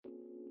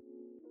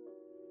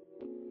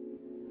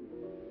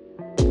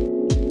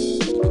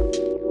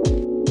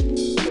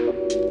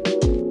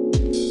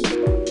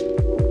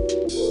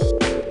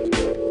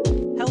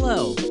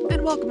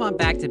welcome on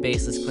back to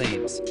Baseless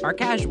Claims, our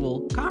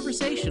casual,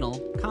 conversational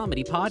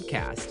comedy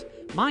podcast.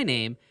 My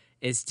name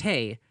is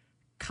Tay,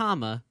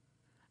 I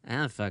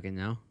don't fucking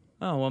know.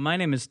 Oh, well, my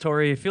name is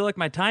Tori. I feel like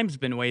my time's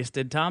been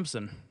wasted,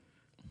 Thompson.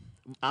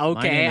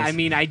 Okay, I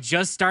mean, I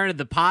just started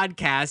the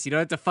podcast. You don't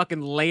have to fucking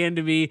lay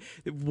into me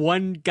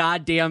one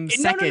goddamn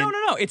second.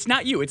 No. It's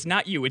not you. It's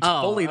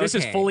fully. This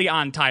is okay. fully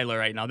on Tyler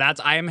right now.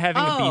 I am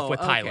having a beef with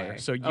Tyler.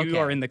 So you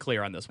are in the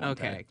clear on this one.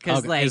 Okay,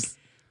 Tay.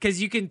 because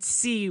you can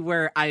see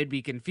where I would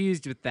be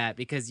confused with that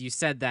because you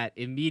said that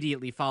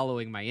immediately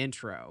following my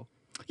intro.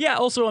 Yeah,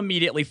 also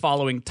immediately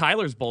following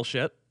Tyler's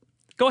bullshit.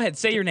 Go ahead,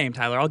 say your name,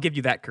 Tyler. I'll give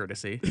you that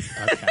courtesy.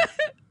 Okay.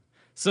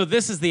 So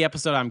this is the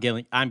episode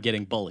I'm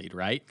getting bullied,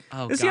 right?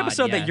 Oh, This is the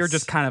episode that you're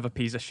just kind of a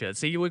piece of shit.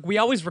 See, we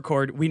always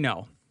record. We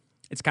know.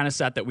 It's kind of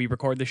set that we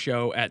record the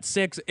show at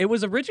 6. It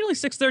was originally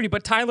 6:30,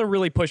 but Tyler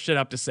really pushed it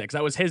up to 6.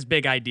 That was his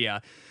big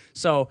idea.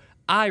 So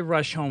I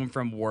rush home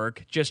from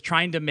work, just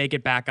trying to make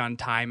it back on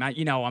time.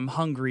 I'm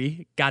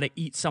hungry. Got to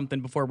eat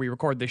something before we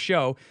record the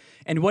show.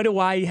 And what do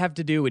I have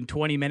to do in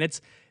 20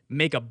 minutes?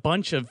 Make a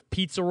bunch of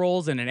pizza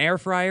rolls in an air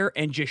fryer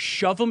and just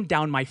shove them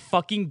down my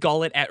fucking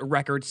gullet at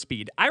record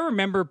speed. I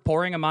remember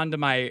pouring them onto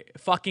my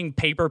fucking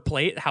paper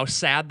plate, how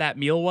sad that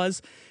meal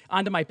was,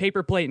 onto my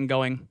paper plate and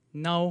going,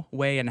 no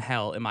way in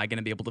hell am I going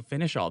to be able to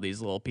finish all these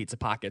little pizza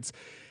pockets.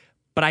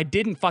 But I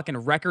didn't fucking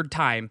record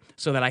time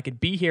so that I could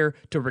be here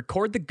to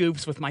record the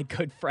goofs with my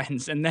good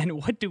friends. And then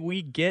what do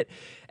we get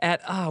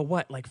at,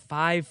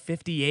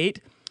 5:58?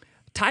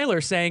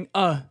 Tyler saying,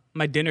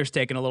 my dinner's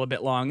taking a little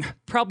bit long.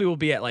 Probably will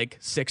be at like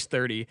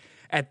 6:30.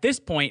 At this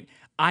point,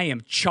 I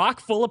am chock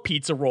full of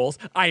pizza rolls.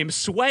 I am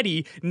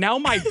sweaty. Now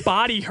my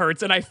body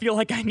hurts and I feel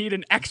like I need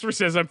an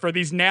exorcism for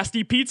these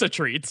nasty pizza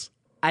treats.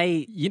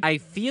 I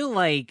feel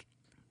like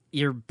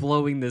you're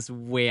blowing this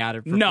way out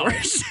of No,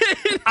 proportion.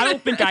 I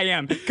don't think I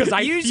am because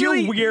I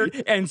feel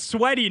weird and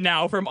sweaty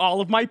now from all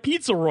of my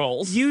pizza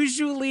rolls.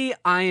 Usually,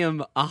 I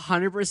am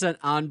 100%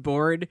 on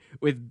board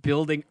with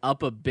building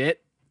up a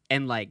bit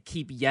and like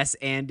keep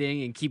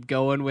yes-anding and keep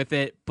going with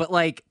it. But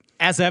like,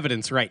 As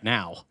evidence right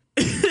now.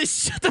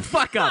 shut the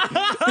fuck up.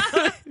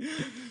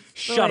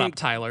 Shut up, Like,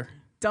 Tyler.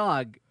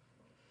 Dog,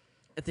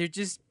 they're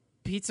just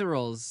pizza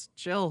rolls.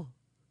 Chill.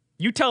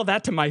 You tell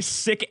that to my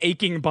sick,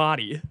 aching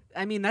body.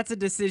 I mean, that's a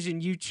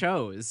decision you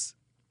chose.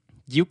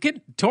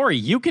 Tori,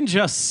 you can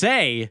just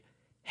say,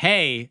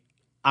 hey,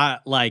 I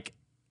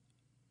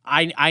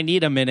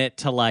need a minute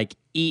to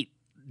eat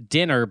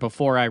dinner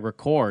before I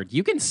record.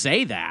 You can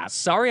say that.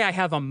 Sorry, I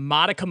have a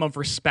modicum of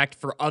respect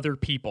for other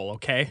people,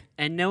 okay?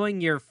 And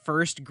knowing your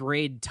first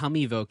grade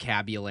tummy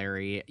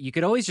vocabulary, you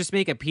could always just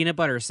make a peanut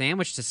butter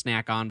sandwich to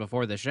snack on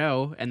before the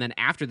show, and then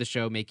after the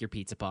show, make your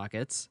pizza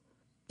pockets.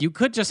 You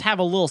could just have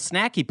a little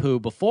snacky poo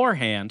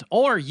beforehand,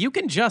 or you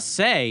can just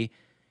say,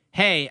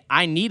 hey,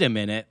 I need a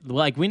minute.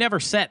 Like, we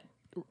never set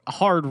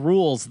hard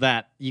rules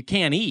that you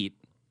can't eat.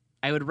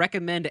 I would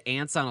recommend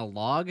ants on a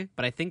log,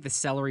 but I think the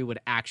celery would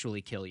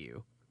actually kill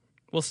you.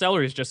 Well,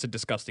 celery is just a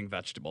disgusting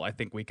vegetable. I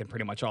think we can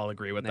pretty much all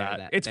agree with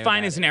that. It's there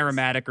fine that as an is.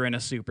 aromatic or in a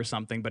soup or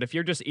something, but if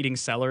you're just eating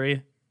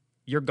celery,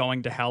 you're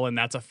going to hell, and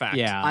that's a fact.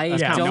 Yeah. I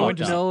That's kinda no one don't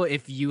just- know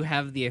if you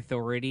have the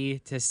authority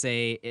to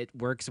say it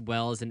works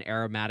well as an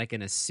aromatic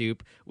in a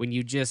soup when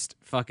you just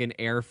fucking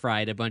air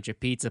fried a bunch of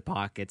pizza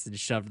pockets and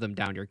shoved them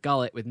down your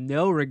gullet with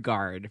no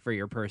regard for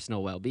your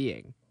personal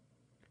well-being.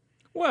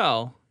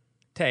 Well,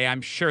 Tay,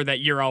 I'm sure that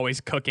you're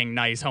always cooking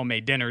nice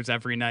homemade dinners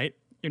every night.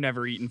 You're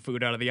never eating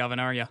food out of the oven,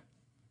 are you?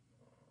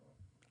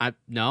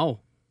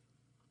 No,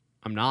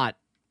 I'm not.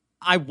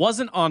 I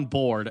wasn't on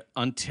board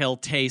until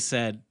Tay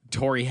said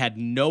Tori had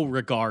no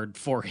regard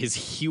for his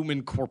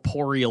human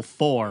corporeal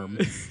form,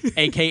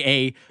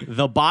 aka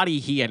the body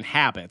he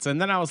inhabits.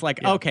 And then I was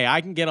like, okay, I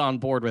can get on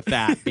board with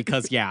that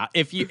because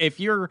if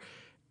you're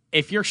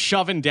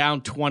shoving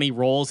down 20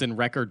 rolls in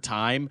record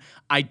time,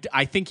 I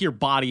think your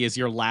body is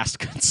your last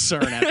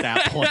concern at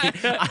that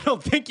point. I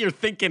don't think you're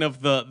thinking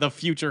of the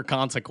future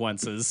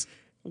consequences.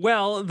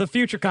 Well, the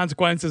future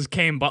consequences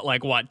came, but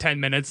 10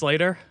 minutes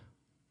later?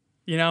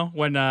 You know,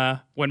 when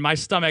my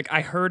stomach,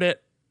 I heard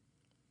it,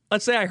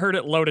 let's say I heard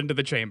it load into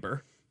the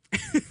chamber.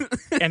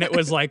 And it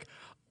was like,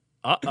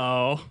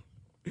 uh-oh,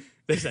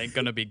 this ain't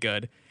gonna be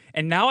good.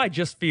 And now I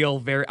just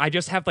feel I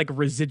just have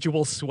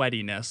residual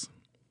sweatiness.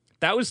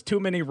 That was too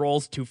many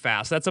rolls too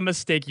fast. That's a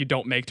mistake you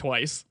don't make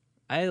twice.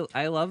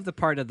 I love the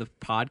part of the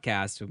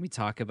podcast when we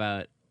talk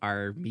about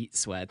our meat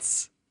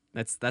sweats.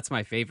 That's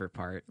my favorite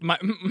part. My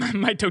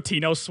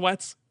Totino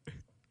sweats.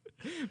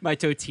 My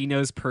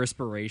Totino's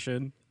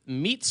perspiration.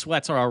 Meat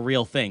sweats are a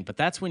real thing, but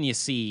that's when you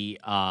see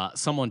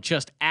someone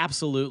just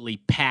absolutely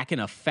packing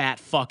a fat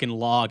fucking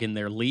log in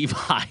their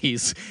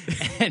Levi's,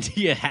 and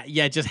you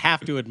just have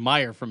to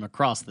admire from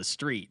across the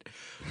street.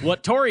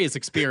 What Tori is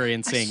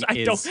experiencing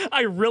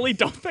I really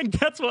don't think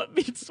that's what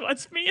meat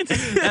sweats means.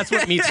 That's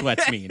what meat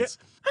sweats means.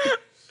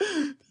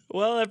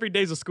 Well, every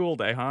day's a school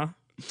day,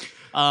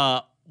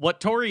 huh? What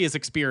Tori is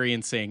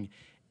experiencing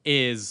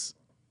is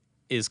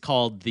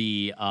called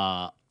the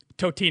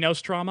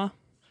Totino's trauma.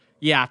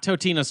 Yeah,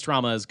 Totino's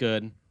trauma is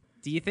good.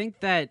 Do you think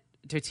that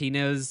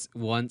Totino's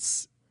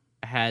once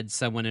had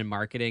someone in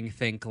marketing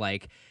think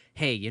like,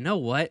 hey, you know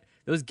what?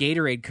 Those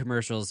Gatorade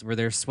commercials where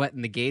they're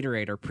sweating the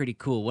Gatorade are pretty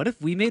cool. What if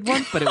we made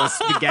one, but it was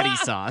spaghetti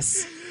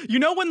sauce? You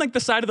know when like the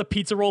side of the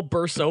pizza roll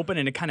bursts open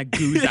and it kind of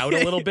goos out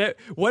a little bit?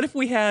 What if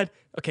we had,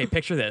 okay,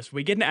 picture this.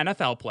 We get an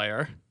NFL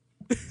player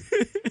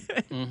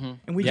and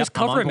we just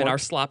I'm cover on him in board. our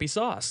sloppy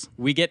sauce.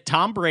 We get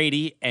Tom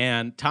Brady,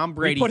 and Tom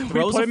Brady We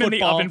throws put a him in the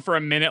football. oven for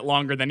a minute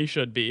longer than he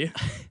should be.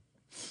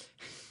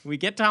 We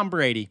get Tom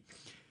Brady.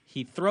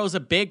 He throws a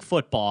big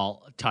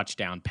football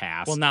touchdown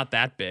pass. Well, not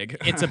that big.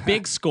 It's a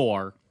big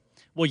score.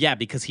 Well, yeah,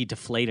 because he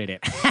deflated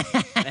it.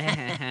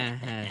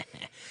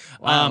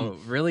 Wow,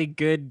 really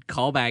good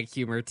callback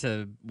humor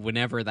to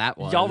whenever that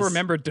was. Y'all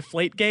remember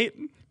Deflategate?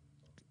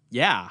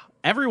 Yeah,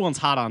 everyone's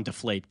hot on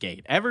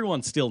Deflategate.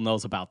 Everyone still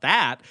knows about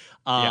that.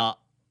 Yeah.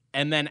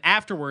 And then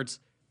afterwards,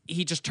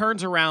 he just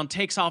turns around,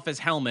 takes off his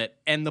helmet,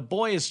 and the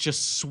boy is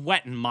just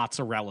sweating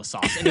mozzarella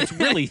sauce, and it's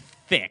really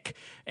thick.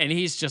 And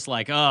he's just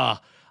like, I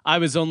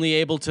was only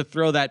able to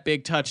throw that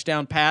big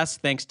touchdown pass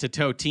thanks to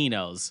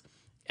Totino's.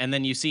 And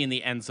then you see in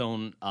the end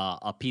zone,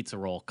 a pizza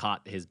roll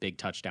caught his big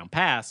touchdown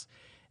pass,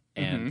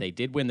 and they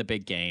did win the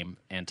big game.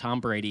 And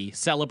Tom Brady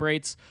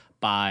celebrates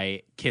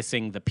by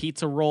kissing the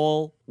pizza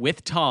roll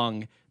with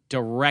tongue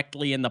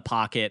directly in the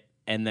pocket,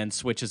 and then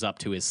switches up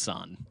to his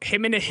son.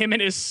 Him and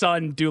his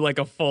son do like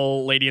a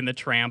full Lady and the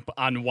Tramp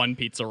on one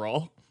pizza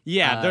roll.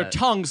 Yeah, their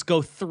tongues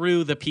go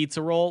through the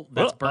pizza roll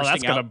that's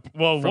bursting out.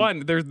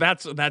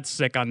 That's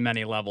sick on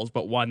many levels,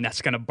 but one,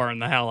 that's gonna burn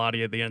the hell out of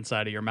you the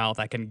inside of your mouth.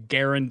 I can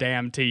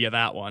guarantee you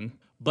that one.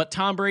 But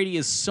Tom Brady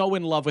is so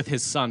in love with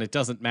his son, it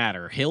doesn't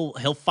matter. He'll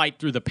fight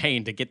through the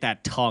pain to get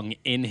that tongue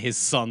in his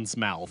son's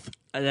mouth.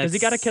 Has he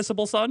got a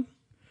kissable son?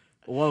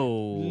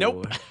 Whoa.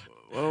 Nope.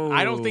 Whoa.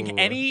 I don't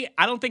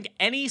think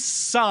any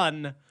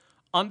son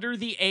under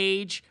the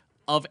age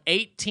of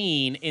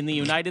 18 in the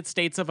United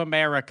States of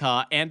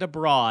America and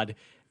abroad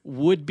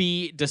would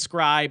be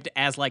described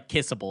as like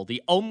kissable.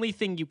 The only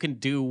thing you could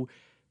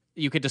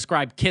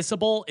describe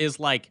kissable is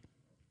like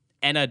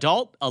an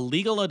adult, a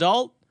legal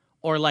adult,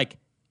 or like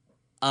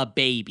a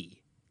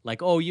baby.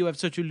 Like, oh, you have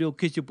such a little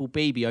kissable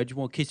baby. I just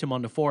want to kiss him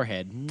on the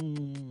forehead.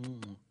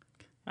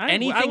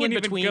 Anything I wouldn't in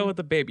even between. go with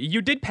the baby.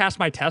 You did pass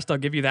my test. I'll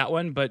give you that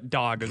one. But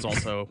dog is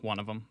also one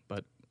of them.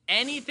 But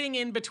Anything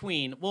in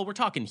between. Well, we're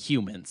talking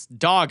humans.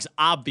 Dogs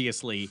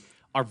obviously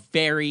are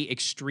very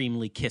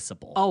extremely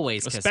kissable.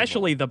 Always kissable.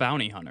 especially the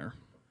bounty hunter.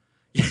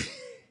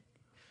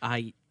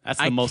 That's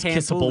the I most can't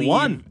kissable believe-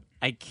 one.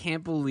 I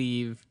can't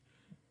believe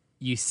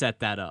you set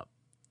that up.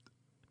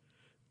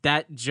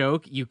 That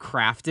joke you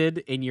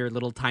crafted in your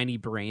little tiny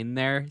brain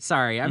there.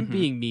 Sorry, I'm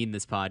being mean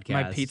this podcast.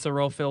 My pizza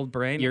roll filled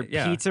brain. Your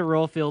Yeah. pizza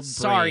roll filled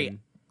Sorry, brain.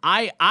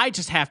 I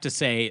just have to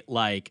say,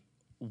 like,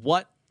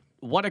 what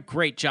a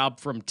great job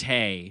from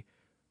Tay,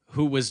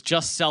 who was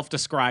just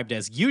self-described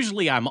as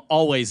usually I'm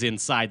always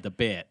inside the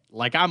bit.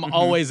 Like I'm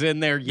always in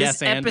there. Yes,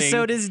 This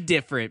episode is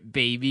different,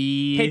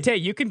 baby. Hey Tay,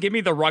 you can give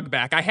me the rug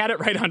back. I had it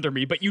right under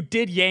me, but you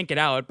did yank it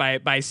out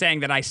by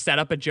saying that I set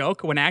up a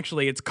joke when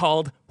actually it's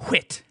called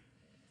wit.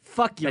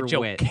 fuck your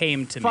joke wit.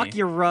 came to fuck me.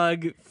 your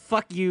rug.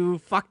 Fuck you.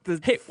 Fuck the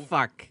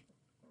fuck.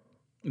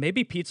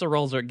 Maybe pizza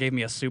rolls gave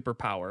me a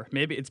superpower.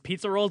 Maybe it's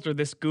pizza rolls or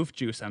this goof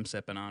juice I'm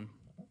sipping on.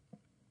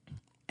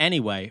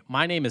 Anyway,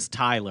 my name is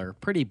Tyler.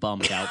 Pretty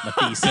bummed out,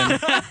 Matheson.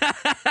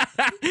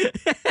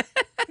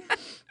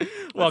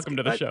 Welcome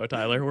to the show,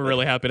 Tyler. We're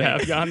really happy to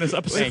have you on this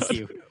episode. Thank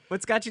you.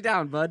 What's got you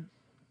down, bud?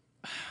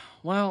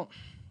 Well,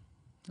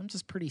 I'm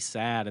just pretty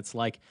sad. It's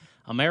like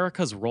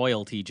America's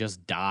royalty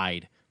just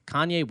died.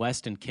 Kanye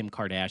West and Kim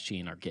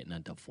Kardashian are getting a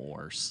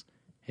divorce.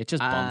 It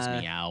just bums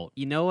me out.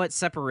 You know what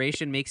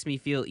separation makes me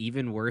feel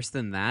even worse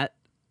than that?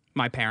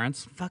 My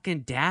parents.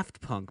 Fucking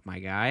Daft Punk, my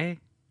guy.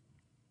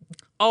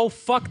 Oh,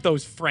 fuck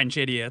those French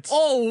idiots.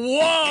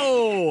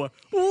 Oh, whoa!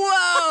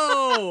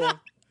 Whoa!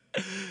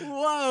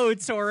 Whoa,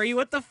 Tori,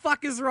 what the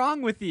fuck is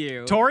wrong with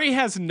you? Tori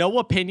has no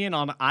opinion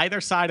on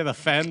either side of the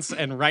fence,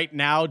 and right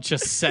now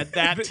just said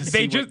that to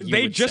see what you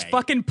they would just say.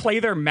 fucking play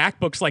their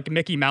MacBooks like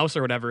Mickey Mouse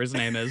or whatever his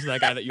name is. That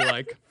guy that you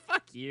like.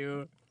 Fuck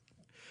you.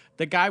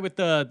 The guy with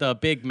the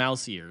big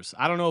mouse ears.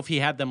 I don't know if he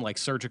had them like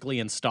surgically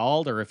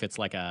installed or if it's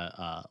like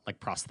a like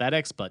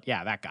prosthetics, but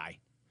yeah, that guy.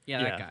 Yeah,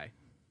 Yeah. that guy.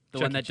 The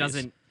Chuck one E. that Cheese.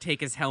 doesn't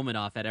take his helmet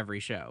off at every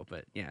show,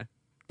 but yeah.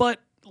 But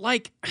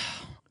like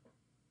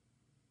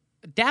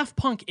Daft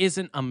Punk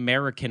isn't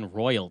American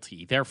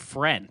royalty. They're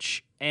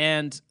French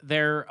and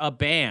they're a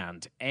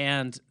band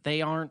and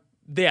they aren't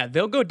Yeah,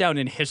 they'll go down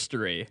in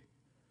history.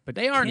 But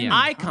they aren't Yeah.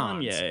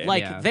 icons. Kanye.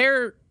 Like Yeah.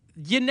 they're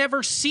you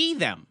never see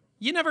them.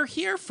 You never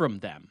hear from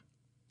them.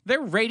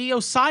 They're radio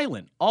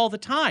silent all the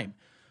time.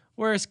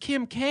 Whereas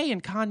Kim K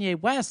and Kanye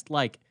West,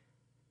 like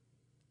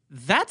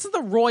that's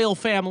the royal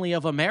family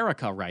of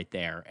America right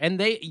there. And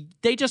they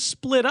just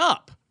split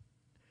up.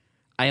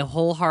 I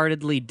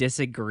wholeheartedly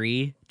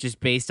disagree just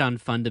based on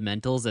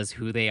fundamentals as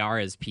who they are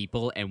as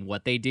people and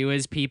what they do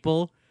as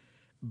people.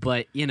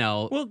 But, you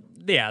know, Well,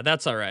 yeah,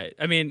 that's all right.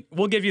 I mean,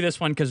 we'll give you this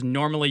one because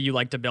normally you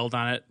like to build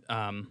on it.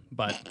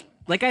 But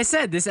Like I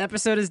said, this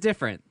episode is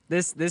different.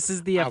 This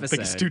is the I episode. don't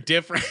think it's too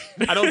different.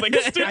 I don't think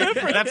it's too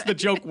different. That's the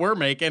joke we're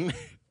making.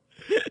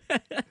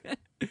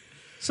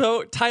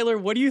 So, Tyler,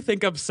 what do you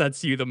think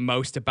upsets you the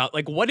most about,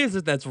 like, what is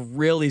it that's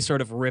really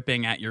sort of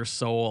ripping at your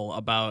soul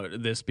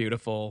about this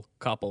beautiful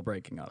couple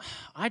breaking up?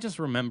 I just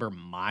remember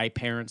my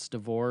parents'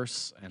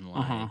 divorce and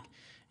like,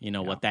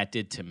 what that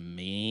did to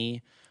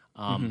me.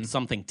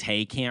 Something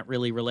Tay can't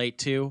really relate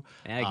to.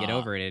 Yeah, get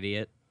over it,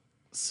 idiot.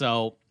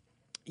 So,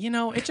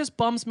 it just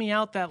bums me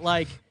out that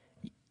like,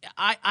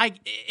 I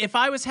if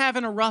I was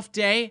having a rough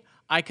day,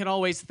 I could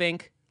always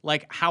think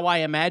like how I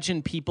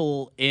imagine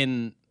people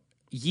in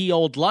ye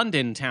old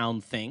London town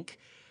think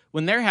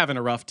when they're having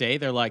a rough day.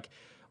 They're like,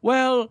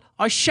 well,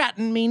 I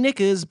shattered me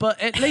knickers, but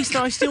at least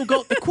I still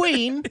got the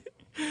queen.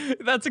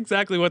 That's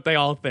exactly what they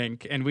all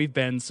think, and we've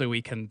been, so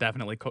we can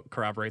definitely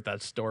corroborate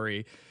that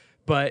story.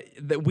 But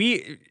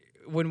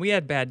when we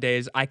had bad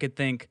days, I could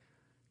think,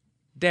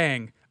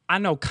 dang, I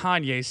know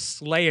Kanye's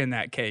slaying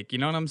that cake. You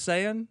know what I'm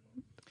saying?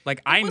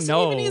 Like, I Wasn't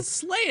know. even his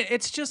slaying.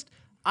 It's just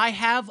I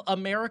have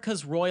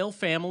America's royal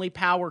family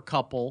power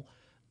couple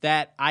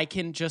that I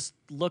can just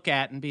look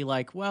at and be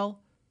like,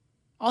 well,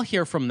 I'll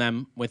hear from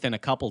them within a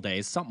couple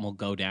days. Something will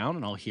go down,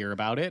 and I'll hear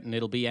about it, and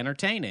it'll be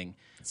entertaining.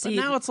 See,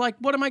 but now it's like,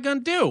 what am I going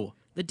to do?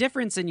 The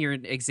difference in your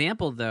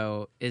example,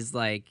 though, is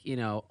like,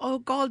 oh,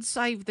 God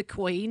save the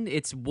queen.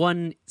 It's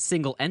one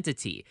single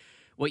entity.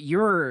 What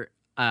you're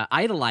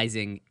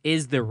idolizing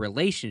is the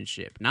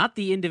relationship, not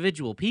the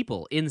individual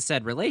people in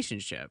said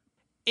relationship.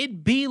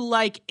 It'd be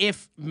like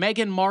if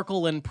Meghan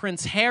Markle and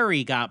Prince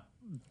Harry got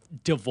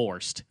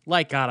divorced.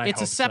 Like, God, I it's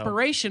a hope so.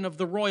 separation of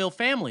the royal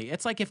family.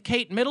 It's like if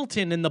Kate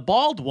Middleton and the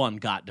bald one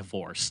got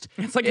divorced.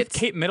 It's like if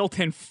Kate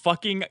Middleton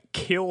fucking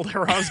killed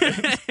her husband.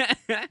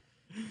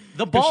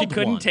 The Because bald she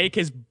couldn't one. take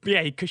his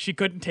because she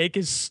couldn't take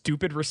his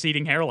stupid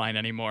receding hairline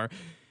anymore.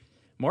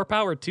 More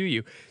power to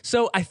you.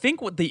 So I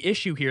think what the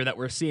issue here that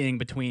we're seeing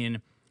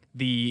between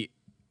the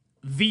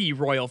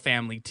royal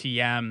family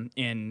TM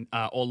in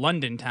old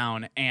London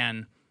town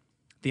and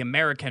the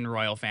American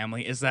royal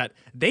family is that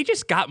they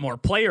just got more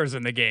players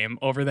in the game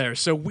over there.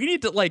 So we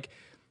need to like,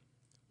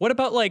 what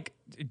about like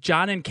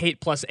John and Kate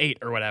plus 8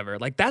 or whatever?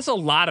 Like that's a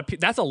lot of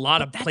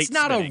That's plate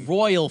not spinning. a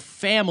royal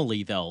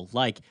family, though.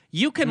 Like,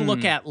 you can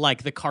look at,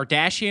 like, the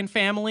Kardashian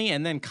family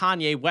and then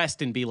Kanye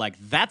West and be like,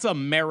 that's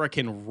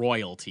American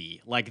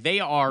royalty. Like, they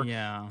are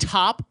Yeah.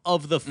 top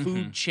of the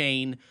food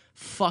chain,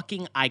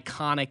 fucking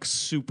iconic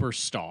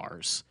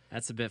superstars.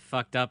 That's a bit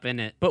fucked up,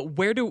 isn't it? But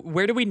where do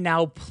we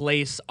now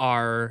place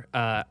our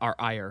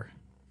ire?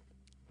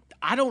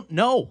 I don't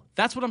know.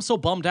 That's what I'm so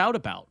bummed out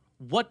about.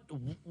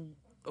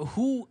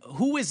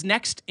 Who is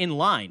next in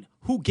line?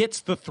 Who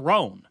gets the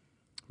throne?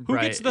 Who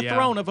Right, gets the yeah.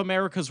 throne of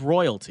America's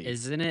royalty?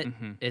 Isn't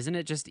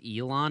it just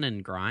Elon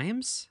and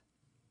Grimes?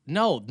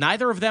 No,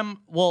 neither of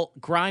them. Well,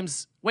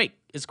 Grimes. Wait,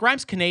 is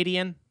Grimes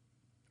Canadian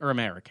or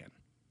American?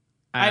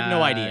 I have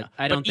no idea.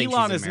 I don't but think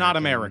Elon she's is not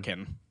American.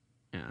 American.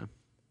 Yeah.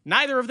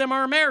 Neither of them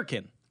are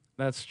American.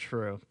 That's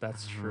true.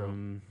 That's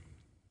true.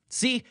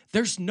 See,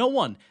 there's no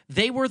one.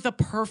 They were the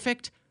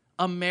perfect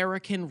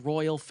American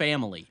royal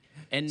family,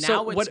 and now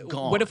So it's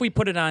gone. what if we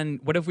put it on?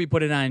 What if we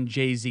put it on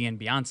Jay-Z and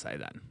Beyonce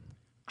then?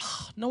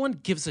 No one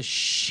gives a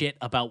shit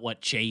about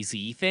what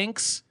Jay-Z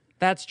thinks.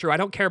 That's true. I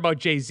don't care about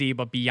Jay-Z,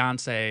 but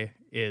Beyonce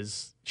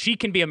she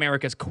can be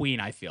America's queen,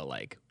 I feel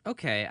like.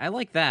 Okay, I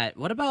like that.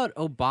 What about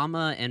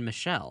Obama and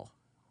Michelle?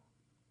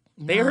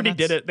 They No, already did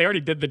that's- it. They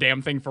already did the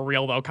damn thing for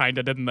real though,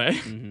 kinda, didn't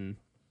they?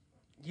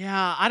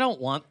 Yeah, I don't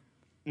want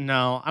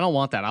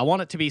that. I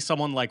want it to be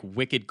someone like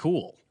wicked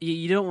cool.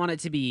 You don't want it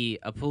to be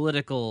a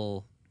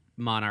political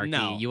monarchy.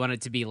 No. You want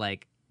it to be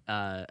like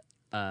I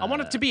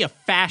want it to be a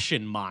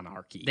fashion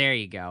monarchy. there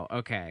you go.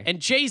 Okay. And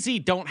Jay-Z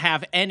don't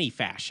have any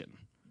fashion.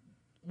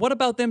 What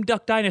about them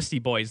Duck Dynasty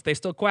boys? They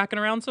still quacking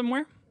around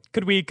somewhere?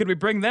 Could we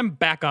bring them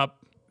back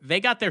up? They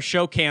got their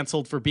show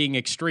canceled for being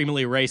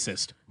extremely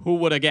racist. Who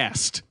would have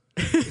guessed?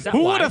 Is that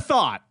Who why? would have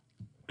thought?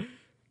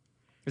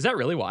 Is that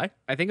really why?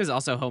 I think it was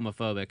also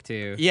homophobic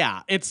too.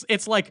 Yeah,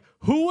 it's like,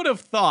 who would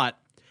have thought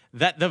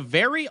that the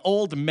very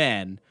old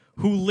men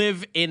who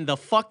live in the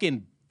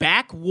fucking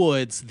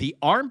backwoods, the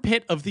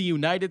armpit of the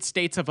United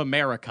States of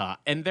America,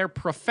 and their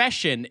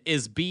profession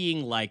is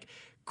being like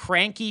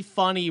cranky,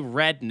 funny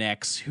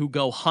rednecks who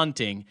go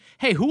hunting.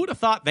 Hey, who would have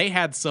thought they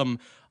had some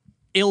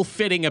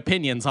ill-fitting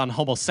opinions on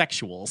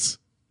homosexuals?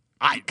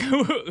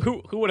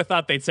 Who would have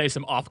thought they'd say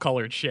some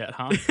off-colored shit,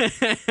 huh?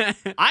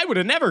 I would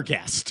have never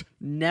guessed.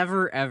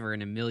 Never ever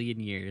in a million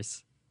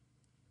years.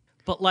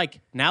 But like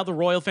now the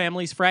royal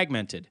family's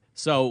fragmented.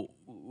 So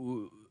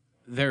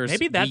there's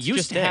Maybe that's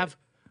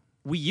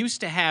we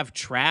used to have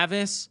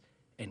Travis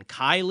and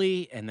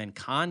Kylie and then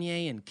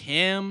Kanye and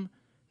Kim.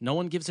 No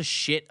one gives a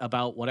shit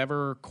about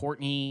whatever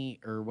Courtney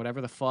or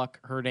whatever the fuck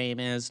her name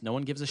is. No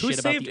one gives a shit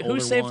about the older who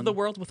saved one. the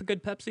world with a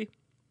good Pepsi?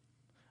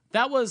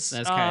 That was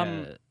That's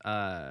kind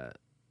of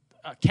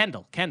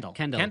Kendall.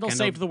 Kendall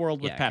saved the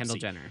world with yeah, Pepsi. Kendall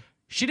Jenner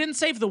She didn't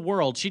save the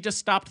world. She just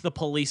stopped the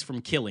police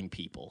from killing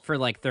people. for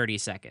like 30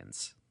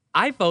 seconds.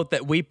 I vote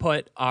that we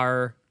put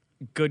our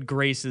good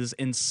graces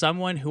in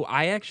someone who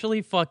I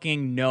actually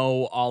fucking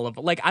know all of.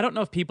 Like, I don't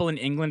know if people in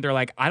England are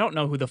like, I don't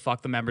know who the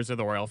fuck the members of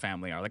the royal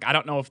family are. Like, I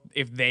don't know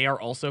if they are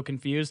also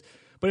confused.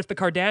 But if the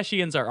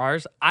Kardashians are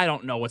ours, I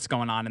don't know what's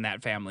going on in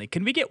that family.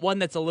 Can we get one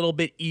that's a little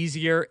bit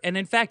easier and,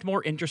 in fact,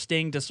 more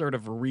interesting to sort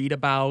of read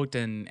about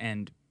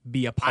and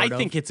be a part of? I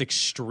think it's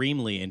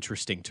extremely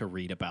interesting to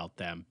read about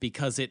them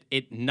because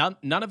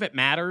none of it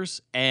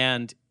matters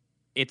and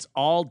it's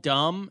all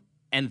dumb,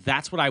 and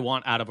that's what I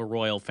want out of a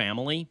royal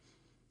family.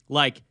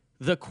 Like,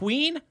 the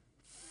Queen,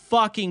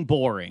 fucking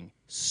boring.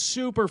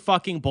 Super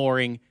fucking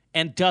boring,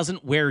 and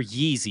doesn't wear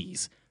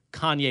Yeezys.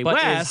 Kanye But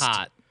West, is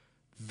hot.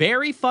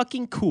 very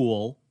fucking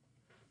cool,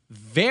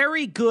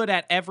 very good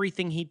at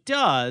everything he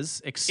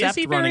does, except Is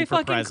he running very for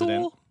fucking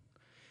president. cool?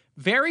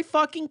 Very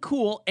fucking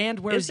cool, and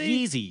wears Is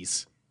he?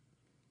 Yeezys.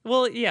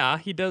 Well, yeah,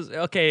 he does.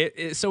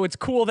 Okay, so it's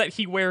cool that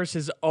he wears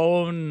his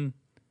own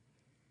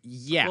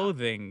Yeah.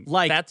 clothing.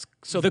 Like, that's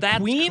the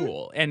Queen-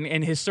 cool.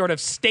 And his sort of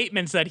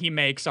statements that he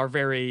makes are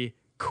very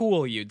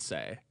cool, you'd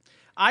say.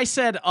 I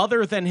said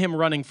other than him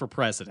running for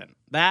president.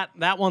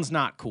 That one's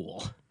not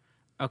cool.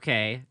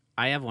 Okay,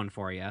 I have one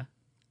for you.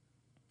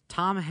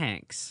 Tom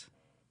Hanks.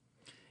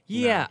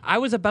 Yeah, I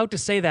was about to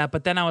say that,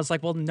 but then I was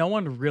like, well, no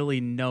one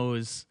really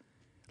knows.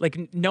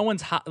 Like, no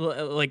one's hot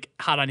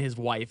on his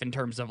wife in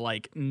terms of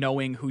like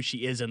knowing who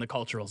she is in the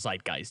cultural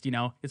zeitgeist. You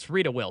know, it's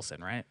Rita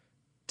Wilson, right?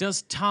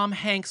 Does Tom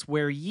Hanks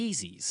wear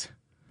Yeezys?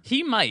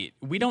 He might.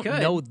 We don't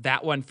could. know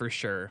that one for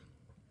sure.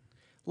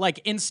 Like,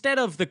 instead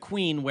of the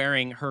Queen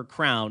wearing her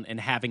crown and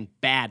having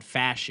bad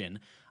fashion,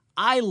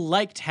 I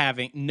liked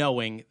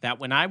knowing that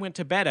when I went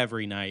to bed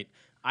every night,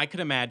 I could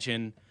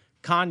imagine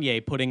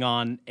Kanye putting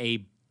on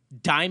a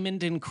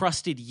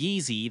diamond-encrusted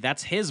Yeezy,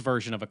 that's his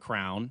version of a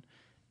crown,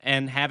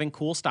 and having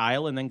cool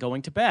style and then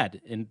going to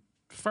bed in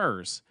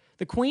furs.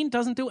 The Queen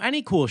doesn't do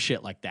any cool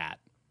shit like that.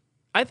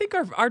 I think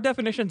our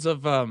definitions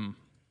of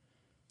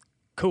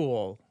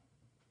cool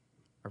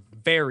are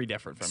very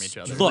different from each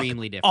other. Look,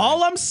 Extremely different.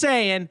 all I'm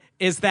saying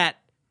is that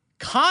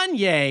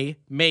Kanye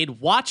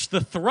made Watch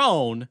the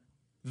Throne.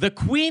 The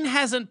Queen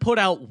hasn't put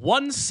out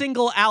one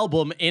single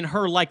album in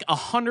her like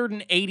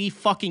 180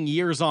 fucking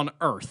years on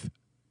Earth.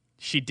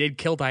 She did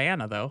kill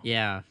Diana, though.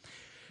 Yeah.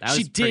 That was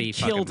She did pretty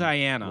kill fucking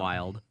Diana.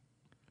 Wild.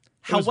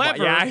 It was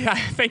However,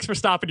 thanks for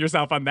stopping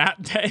yourself on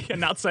that day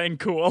and not saying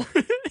cool.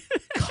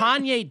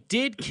 Kanye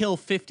did kill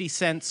 50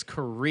 Cent's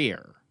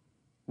career,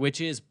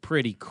 which is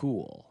pretty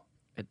cool.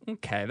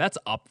 Okay, that's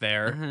up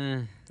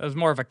there. That was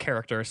more of a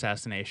character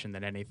assassination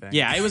than anything.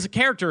 Yeah, it was a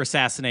character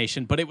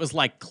assassination, but it was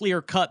like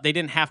clear cut. They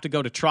didn't have to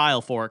go to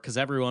trial for it because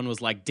everyone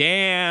was like,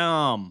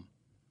 damn.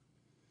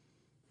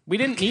 We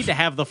didn't need to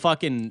have the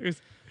fucking.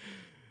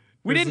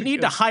 We didn't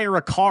need to hire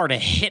a car to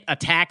hit a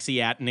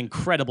taxi at an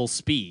incredible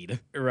speed.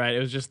 Right, it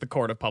was just the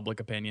court of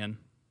public opinion.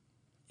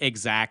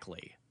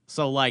 Exactly.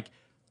 So, like,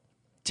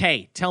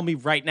 Tay, tell me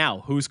right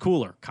now, who's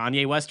cooler,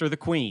 Kanye West or the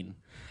Queen?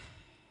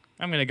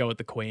 I'm going to go with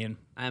the Queen.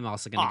 I'm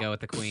also going to go with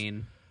the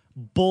Queen.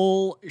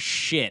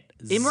 Bullshit.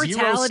 Zero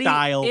Immortality,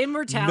 style.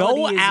 immortality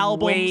no is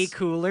albums. way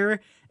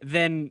cooler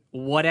than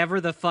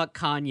whatever the fuck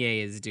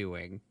Kanye is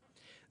doing.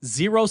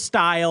 Zero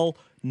style.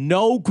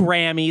 No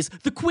Grammys.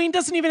 The Queen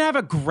doesn't even have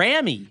a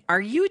Grammy. Are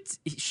you?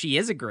 She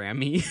is a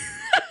Grammy.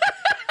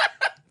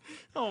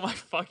 Oh my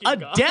fucking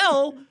god.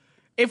 Adele,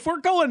 if we're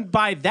going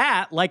by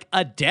that, like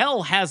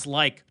Adele has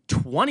like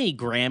 20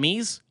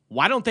 Grammys.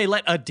 Why don't they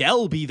let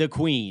Adele be the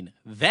Queen?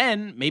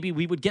 Then maybe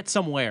we would get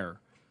somewhere.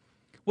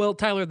 Well,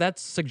 Tyler,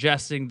 that's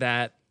suggesting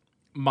that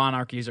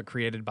monarchies are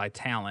created by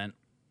talent,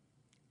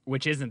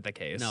 which isn't the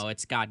case. No,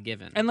 it's God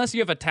given. Unless you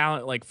have a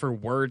talent like for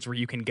words where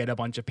you can get a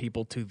bunch of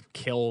people to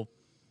kill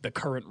the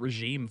current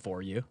regime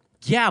for you.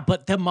 Yeah,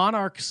 but the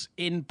monarchs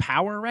in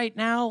power right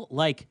now,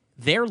 like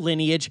their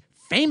lineage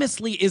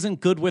famously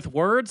isn't good with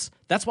words.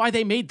 That's why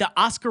they made the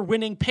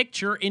Oscar-winning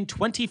picture in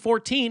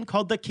 2014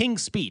 called The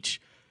King's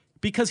Speech,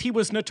 because he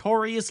was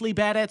notoriously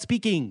bad at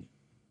speaking.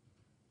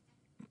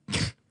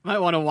 Might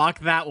want to walk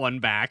that one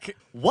back.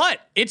 What?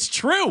 It's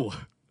true.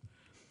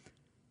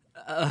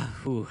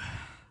 Ooh.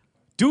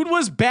 Dude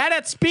was bad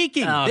at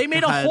speaking. Oh, They made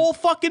a God. whole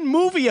fucking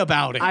movie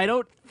about it. I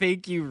don't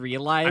think you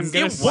realize I'm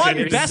gonna what sit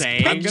you're in- Best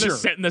saying. I'm Picture. going to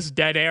sit in this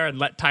dead air and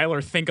let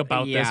Tyler think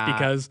about this Yeah.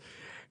 because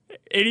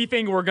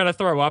anything we're going to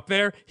throw up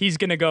there, he's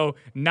going to go,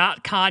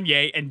 not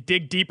Kanye, and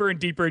dig deeper and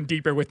deeper and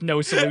deeper with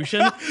no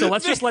solution. So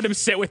let's just let him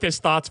sit with his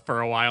thoughts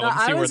for a while and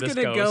see I where was this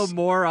gonna goes. go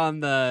more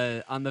on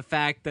the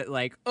fact that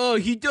like, oh,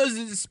 he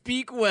doesn't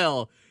speak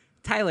well.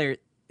 Tyler,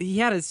 he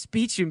had a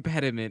speech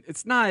impediment.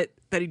 It's not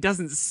that he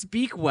doesn't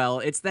speak well.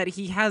 It's that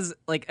he has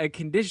like a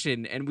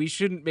condition, and we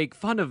shouldn't make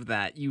fun of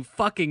that. You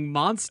fucking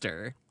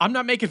monster. I'm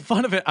not making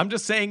fun of it. I'm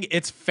just saying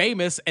it's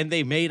famous and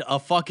they made a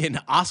fucking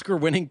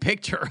Oscar-winning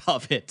picture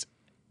of it.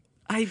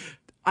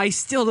 I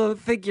still don't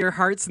think your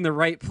heart's in the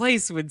right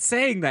place when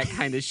saying that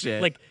kind of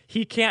shit. Like,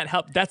 he can't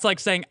help. That's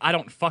like saying, I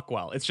don't fuck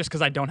well. It's just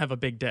because I don't have a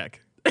big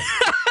dick.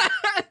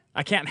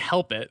 I can't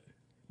help it.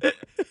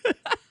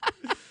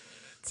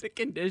 it's a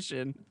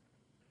condition.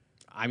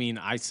 I mean,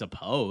 I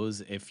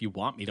suppose if you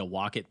want me to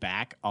walk it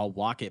back, I'll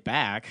walk it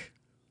back.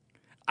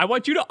 I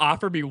want you to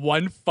offer me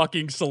one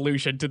fucking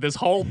solution to this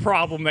whole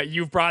problem that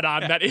you've brought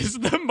on that is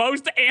the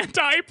most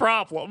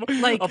anti-problem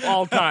of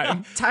all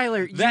time.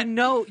 Tyler,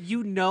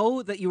 you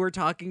know that you were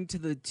talking to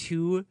the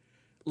two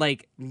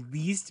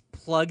least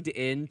plugged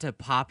into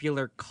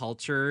popular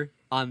culture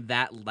on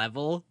that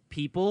level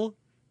people.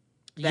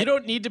 You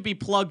don't need to be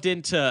plugged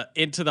into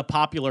the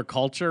popular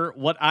culture.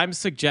 What I'm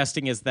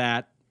suggesting is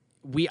that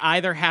we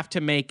either have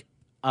to make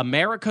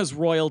America's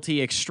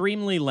royalty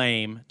extremely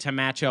lame to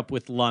match up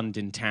with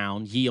London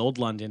Town, ye old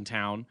London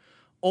Town,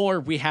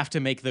 or we have to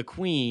make the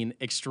Queen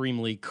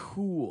extremely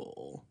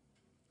cool.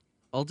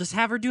 I'll just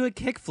have her do a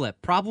kickflip.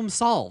 Problem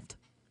solved.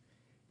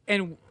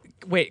 And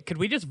wait, could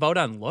we just vote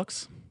on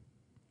looks?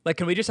 Like,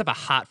 can we just have a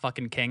hot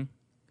fucking king?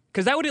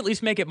 Because that would at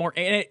least make it more,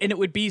 and it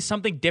would be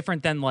something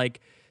different than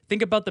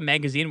think about the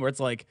magazine where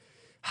it's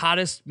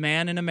hottest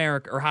man in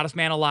America or hottest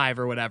man alive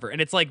or whatever.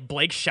 And it's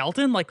Blake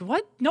Shelton.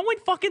 What? No one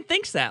fucking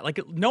thinks that.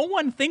 No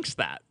one thinks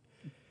that.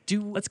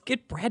 Let's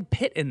get Brad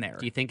Pitt in there.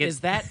 Do you think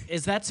Is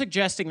that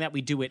suggesting that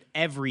we do it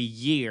every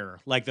year,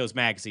 like those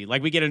magazines?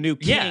 Like we get a new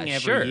king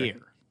every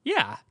year?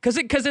 Yeah,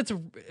 because it's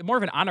more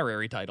of an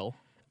honorary title.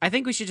 I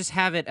think we should just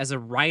have it as a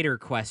writer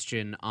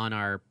question on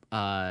our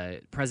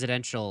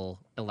presidential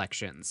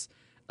elections.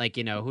 Who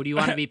do you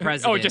want to be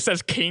president? Oh, it just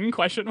says king ?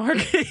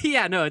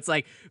 Yeah, no, it's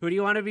who do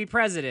you want to be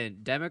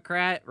president?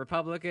 Democrat,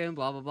 Republican,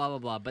 blah, blah, blah, blah,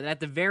 blah. But at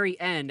the very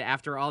end,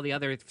 after all the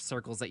other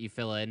circles that you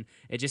fill in,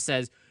 it just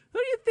says, who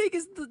do you think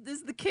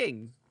is the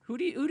king? Who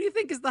do you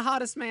think is the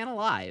hottest man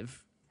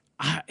alive?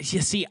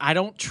 You see, I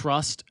don't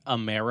trust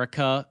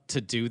America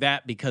to do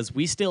that because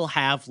we still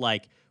have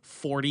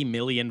 40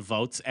 million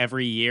votes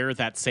every year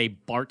that say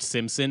Bart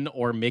Simpson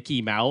or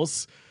Mickey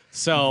Mouse.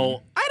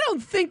 So I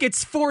don't think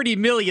it's 40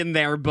 million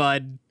there,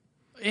 bud.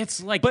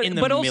 It's in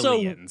the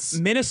millions. Also,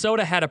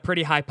 Minnesota had a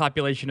pretty high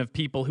population of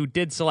people who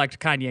did select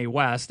Kanye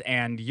West,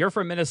 and you're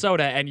from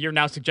Minnesota, and you're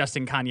now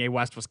suggesting Kanye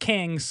West was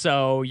king,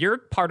 so you're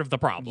part of the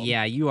problem.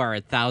 Yeah, you are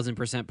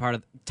 1,000% part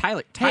of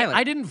Tyler. Hey,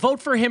 I didn't vote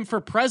for him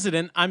for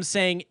president. I'm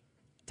saying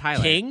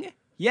Tyler. king?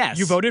 Yes.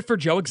 You voted for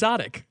Joe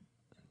Exotic.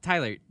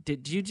 Tyler,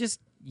 did you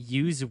just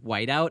use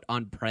whiteout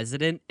on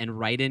president and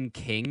write in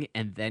king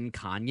and then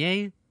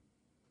Kanye?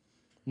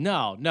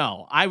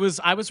 No. I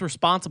was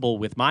responsible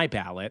with my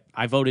ballot.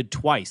 I voted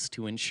twice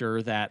to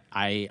ensure that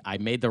I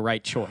made the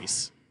right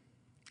choice.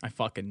 I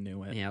fucking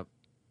knew it. Yep.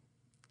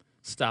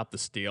 Stop the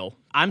steal.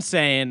 I'm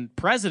saying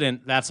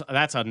president, that's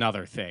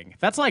another thing.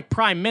 That's like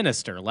prime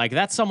minister.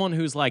 That's someone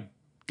who's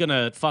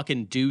gonna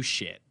fucking do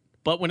shit.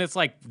 But when it's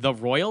the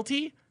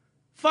royalty,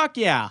 fuck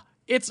yeah.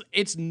 It's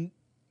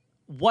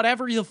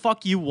whatever the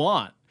fuck you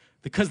want.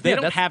 Because they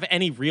don't have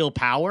any real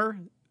power.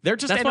 They're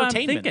just that's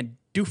entertainment. What I'm thinking.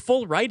 Do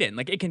full write-in.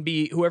 It can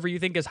be whoever you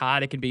think is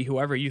hot. It can be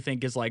whoever you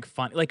think is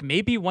fun.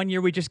 Maybe one year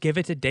we just give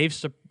it to Dave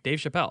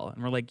Chappelle,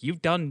 and we're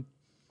you've done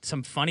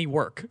some funny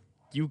work.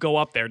 You go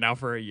up there now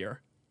for a year.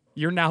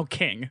 You're now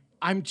king.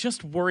 I'm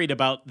just worried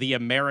about the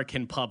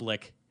American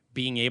public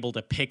being able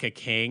to pick a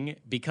king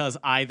because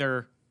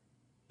either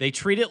they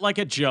treat it like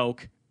a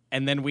joke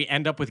and then we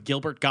end up with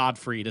Gilbert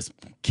Gottfried as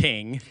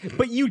king.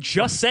 But you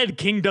just said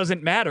king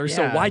doesn't matter,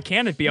 so why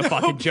can't it be a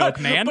fucking joke,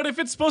 man? But if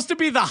it's supposed to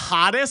be the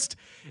hottest,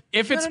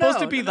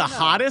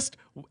 hottest,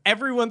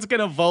 everyone's going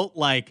to vote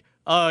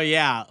oh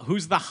yeah,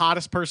 who's the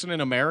hottest person in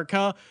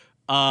America?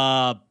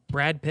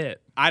 Brad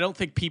Pitt. I don't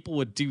think people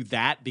would do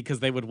that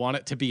because they would want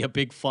it to be a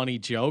big funny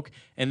joke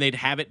and they'd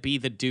have it be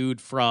the dude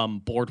from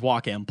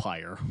Boardwalk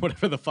Empire,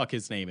 whatever the fuck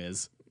his name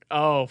is.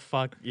 Oh,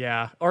 fuck,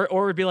 yeah. Or it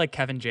would be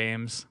Kevin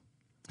James.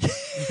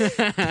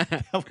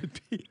 that would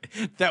be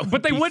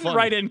But they wouldn't funny.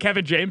 write in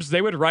Kevin James.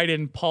 They would write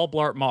in Paul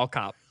Blart Mall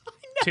Cop,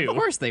 too. Of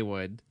course they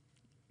would.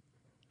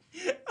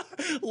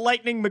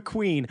 Lightning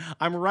McQueen.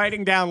 I'm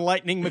writing down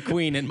Lightning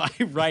McQueen in my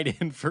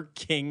write-in for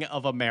King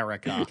of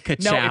America.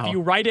 No,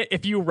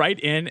 if you write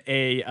in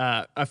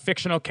a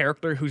fictional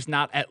character who's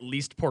not at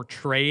least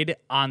portrayed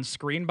on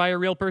screen by a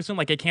real person,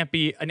 it can't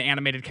be an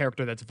animated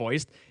character that's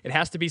voiced. It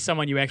has to be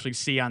someone you actually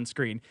see on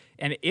screen.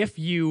 And if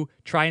you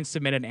try and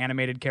submit an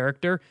animated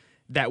character,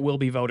 that will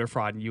be voter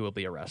fraud and you will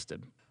be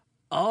arrested.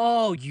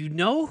 Oh, you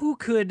know who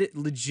could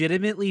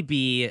legitimately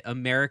be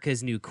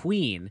America's new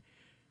queen?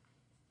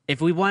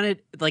 If we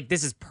wanted,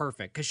 this is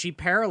perfect because she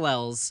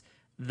parallels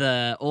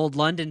the old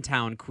London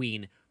Town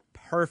queen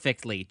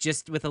perfectly,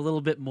 just with a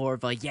little bit more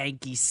of a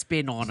Yankee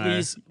spin on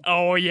her.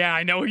 Oh, yeah,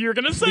 I know who you're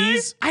going to say.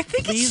 I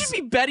think it should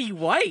be Betty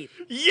White.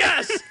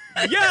 Yes!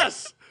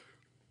 Yes!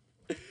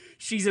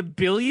 She's 1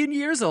 billion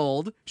years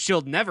old.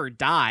 She'll never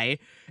die.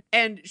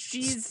 And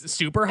she's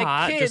super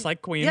hot, just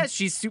like Queen. Yeah,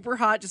 she's super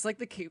hot, just like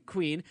the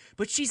Queen.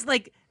 But she's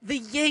the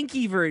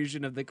Yankee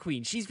version of the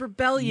Queen. She's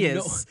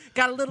rebellious.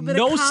 Got a little bit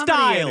of comedy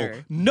style, in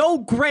her.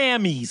 no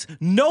Grammys,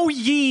 no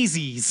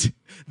Yeezys.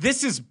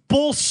 This is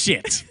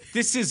bullshit.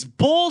 This is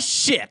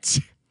bullshit.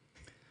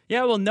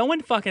 Yeah, well, no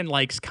one fucking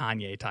likes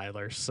Kanye,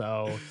 Tyler.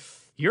 So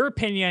your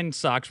opinion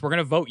sucks. We're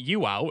gonna vote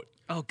you out.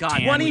 Oh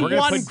God, 21 we're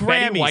gonna put Grammys.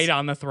 Betty White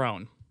on the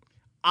throne.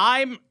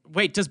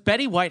 Wait, does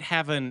Betty White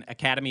have an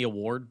Academy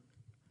Award?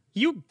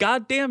 You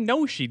goddamn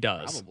know she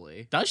does.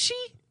 probably. Does she?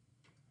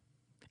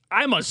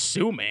 I'm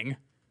assuming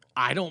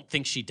I don't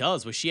think she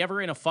does. Was she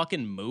ever in a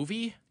fucking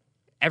movie?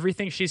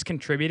 everything she's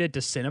contributed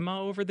to cinema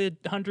over the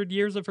 100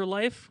 years of her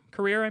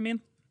career, I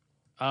mean.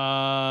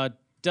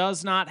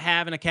 Does not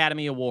have an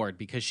Academy Award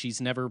because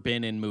she's never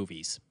been in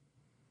movies.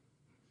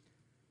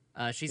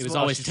 She's It was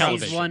won- always she's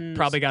television. won-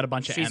 Probably got a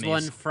bunch of She's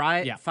Emmys.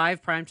 won Yeah.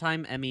 5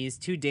 primetime Emmys,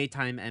 2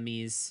 daytime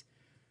Emmys,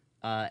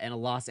 and a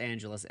Los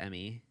Angeles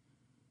Emmy.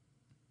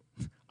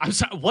 I'm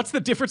sorry, what's the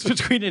difference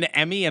between an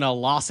Emmy and a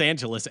Los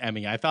Angeles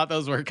Emmy? I thought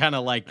those were kind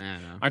of like, I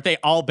don't know. aren't they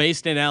all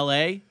based in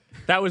L.A.?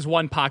 That was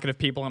one pocket of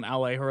people in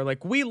LA who are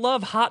like, we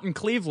love hot in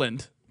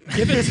Cleveland.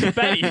 Give it to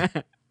Betty.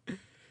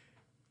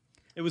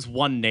 It was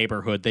one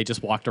neighborhood. They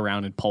just walked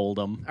around and polled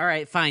them. All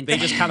right, fine. They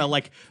just kind of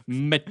like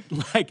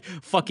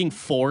fucking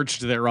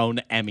forged their own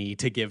Emmy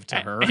to give to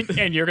her.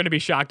 And you're going to be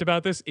shocked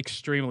about this.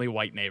 Extremely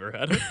white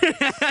neighborhood.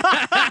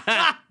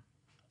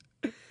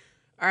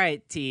 All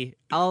right, T.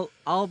 I'll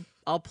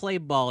play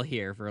ball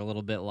here for a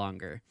little bit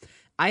longer.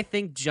 I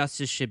think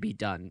justice should be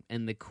done,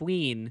 and the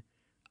Queen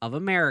of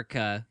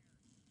America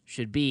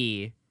should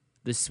be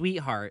the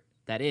sweetheart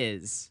that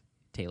is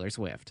Taylor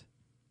Swift.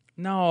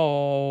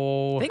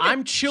 No. Think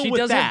I'm chill she with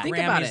doesn't that. Think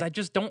about Grammys. it.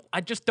 I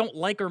just don't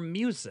like her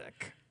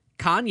music.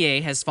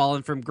 Kanye has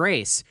fallen from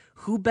grace.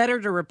 Who better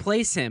to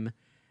replace him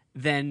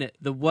than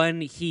the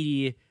one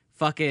he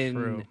fucking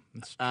True.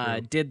 It's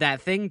true. did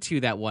that thing to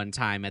that one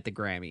time at the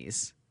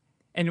Grammys?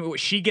 And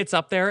she gets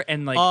up there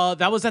and like,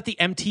 That was at the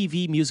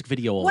MTV Music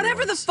Video Awards.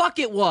 Whatever the fuck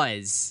it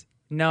was.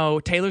 no,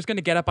 Taylor's going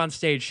to get up on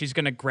stage. She's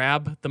going to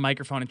grab the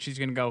microphone and she's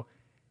going to go,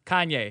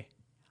 Kanye,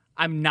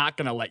 I'm not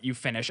going to let you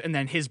finish. And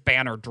then his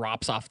banner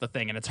drops off the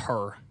thing and it's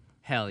her.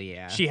 Hell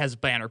yeah. She has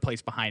banner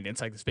placed behind it.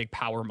 It's like this big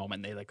power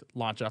moment. They like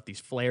launch off these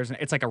flares and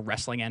it's like a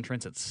wrestling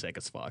entrance. It's sick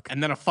as fuck.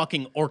 And then a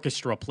fucking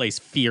orchestra plays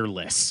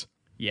Fearless.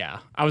 Yeah.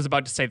 I was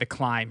about to say The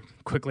Climb.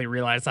 Quickly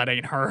realized that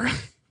ain't her.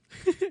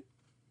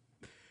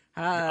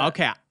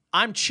 Okay,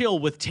 I'm chill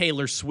with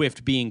Taylor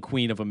Swift being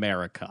Queen of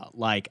America.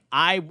 Like,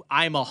 I'm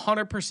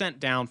 100%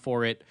 down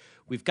for it.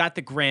 We've got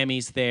the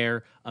Grammys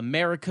there.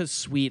 America's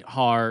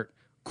sweetheart,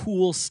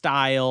 cool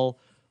style,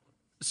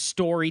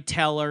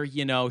 storyteller.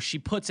 You know, she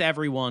puts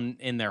everyone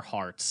in their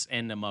hearts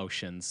and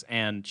emotions,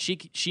 and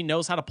she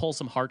knows how to pull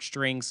some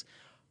heartstrings.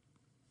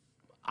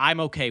 I'm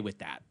okay with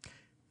that.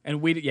 And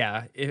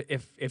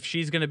if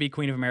she's going to be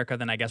Queen of America,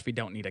 then I guess we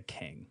don't need a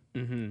king.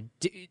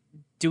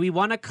 Do we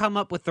want to come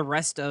up with the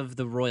rest of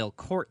the royal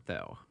court,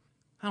 though?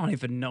 I don't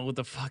even know what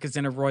the fuck is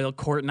in a royal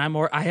court, and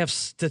I have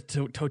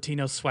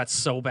Totino sweats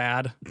so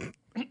bad.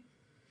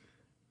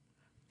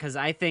 Because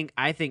I think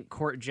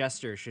court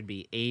jester should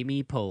be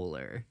Amy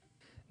Poehler.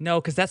 No,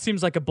 because that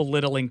seems like a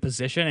belittling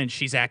position, and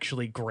she's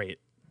actually great.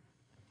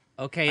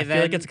 Okay, I then.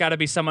 feel like it's got to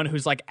be someone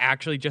who's like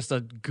actually just a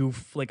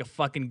goof, like a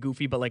fucking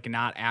goofy, but like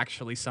not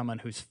actually someone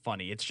who's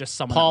funny. It's just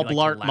someone. Paul that we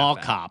like Blart to Mall laugh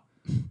at. Cop.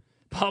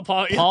 Paul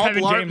Blart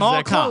James Mall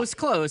Zick. Cop.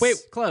 close. Wait.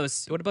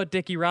 Close. What about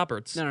Dickie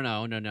Roberts?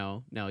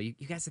 No. You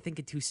guys are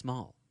thinking too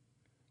small.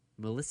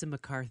 Melissa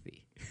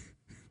McCarthy.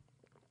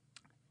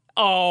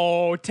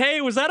 Oh,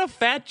 Tay, was that a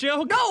fat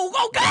joke? No!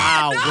 Oh God!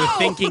 Wow, no! we're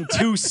thinking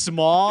too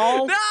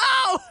small. No, it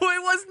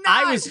was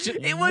not. I was ju-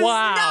 It was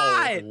Wow.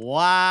 not.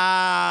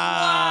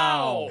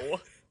 Wow.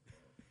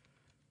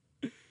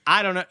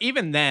 I don't know.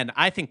 Even then,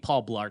 I think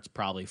Paul Blart's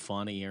probably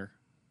funnier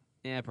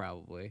Yeah,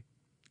 probably.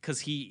 because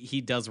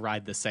he does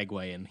ride the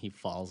Segway and he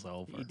falls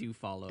over. You do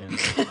follow.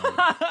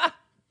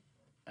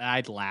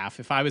 I'd laugh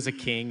if I was a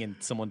king and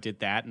someone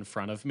did that in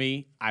front of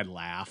me. I'd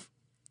laugh.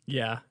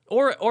 Yeah.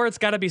 Or it's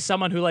got to be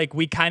someone who like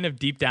we kind of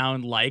deep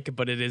down like,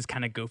 but it is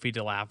kind of goofy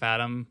to laugh at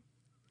him,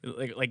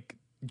 like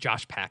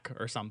Josh Peck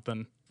or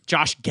something.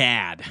 Josh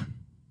Gad.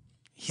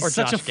 He's Or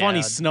such a Josh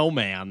funny Gad.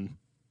 snowman.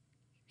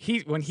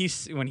 When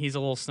he's a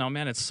little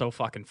snowman, it's so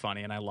fucking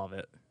funny, and I love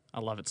it. I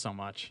love it so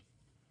much.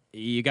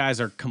 You guys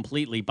are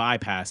completely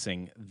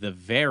bypassing the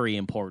very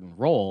important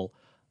role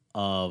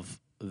of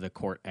the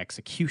court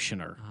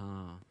executioner.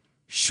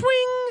 Swing!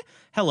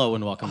 Hello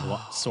and welcome to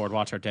Sword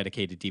Watch, our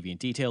dedicated deviant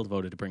detail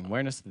devoted to bring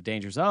awareness to the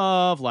dangers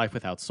of life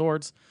without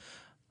swords.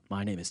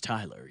 My name is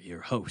Tyler,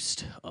 your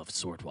host of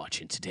Sword Watch,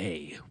 and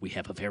today we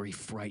have a very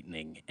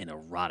frightening and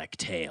erotic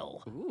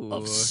tale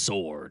of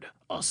sword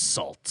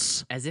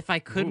assaults. As if I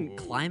couldn't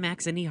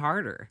climax any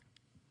harder.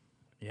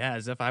 Yeah,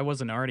 as if I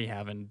wasn't already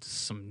having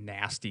some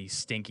nasty,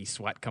 stinky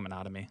sweat coming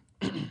out of me.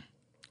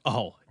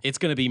 Oh, it's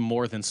going to be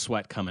more than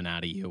sweat coming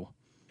out of you.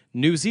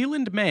 New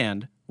Zealand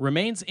man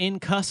remains in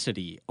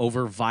custody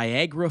over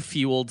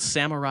Viagra-fueled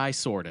samurai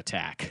sword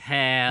attack.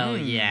 Hell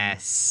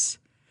yes.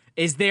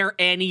 Is there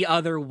any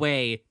other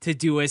way to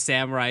do a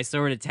samurai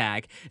sword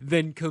attack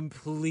than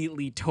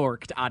completely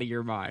torqued out of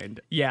your mind?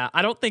 Yeah,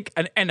 I don't think,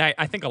 and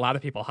I think a lot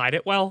of people hide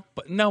it well,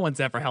 but no one's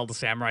ever held a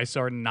samurai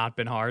sword and not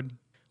been hard.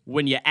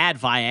 When you add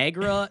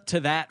Viagra to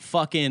that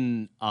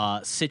fucking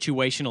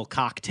situational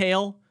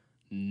cocktail,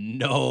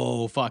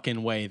 no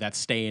fucking way that's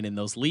staying in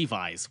those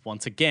Levi's.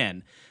 Once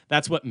again,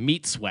 that's what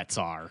meat sweats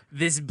are.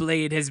 This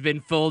blade has been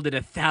folded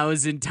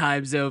 1,000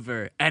 times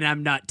over, and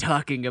I'm not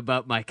talking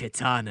about my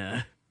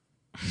katana.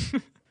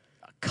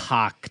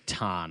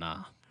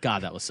 Katana.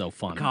 God, that was so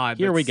fun. God,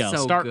 here we that's go.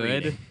 so Start good.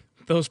 reading.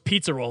 Those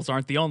pizza rolls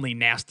aren't the only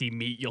nasty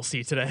meat you'll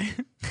see today.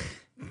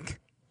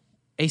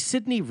 A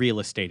Sydney real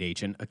estate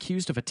agent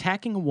accused of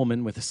attacking a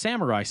woman with a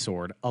samurai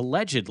sword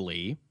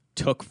allegedly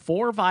took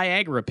 4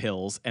 Viagra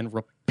pills and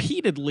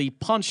repeatedly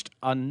punched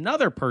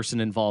another person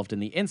involved in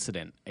the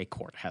incident, a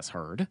court has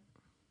heard.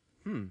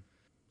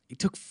 He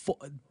took 4.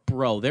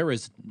 Bro, there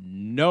is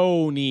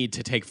no need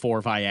to take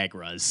 4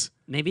 Viagras.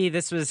 Maybe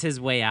this was his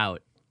way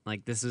out.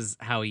 Like, this is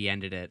how he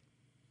ended it.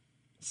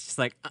 It's just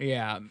like,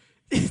 Yeah.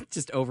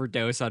 just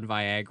overdose on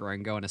Viagra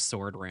and go on a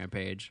sword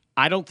rampage.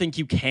 I don't think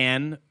you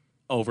can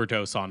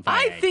overdose on Viagra.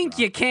 I think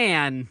you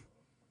can.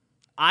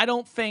 I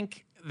don't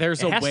think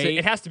there's It a has, way.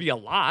 it has to be a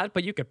lot,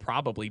 but you could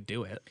probably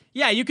do it.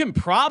 Yeah, you can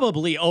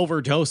probably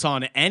overdose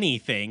on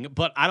anything,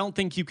 but I don't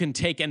think you can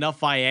take enough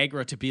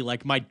Viagra to be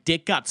like, my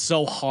dick got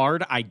so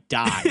hard, I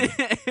died.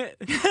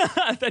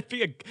 That'd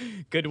be a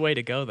good way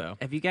to go, though.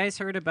 Have you guys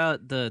heard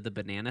about the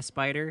banana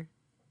spider?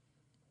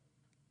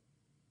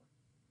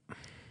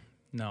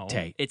 No.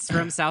 Tay. It's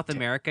from South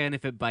America, and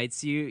if it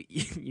bites you,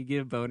 you get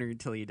a boner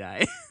until you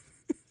die.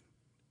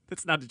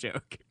 That's not a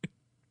joke.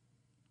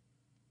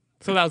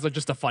 So that was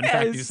just a fun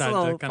fact. You It's a decided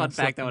little to kind fun of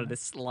fact I wanted to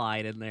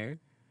slide in there.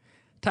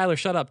 Tyler,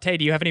 shut up. Tay,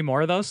 do you have any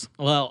more of those?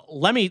 Well,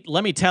 let me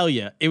tell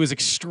you, it was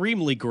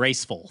extremely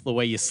graceful the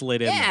way you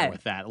slid in Yeah. there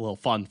with that little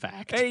fun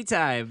fact.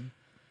 Anytime.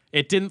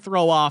 It didn't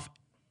throw off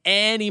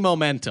any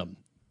momentum.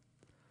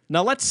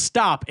 Now let's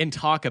stop and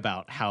talk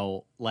about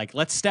how, like,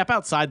 let's step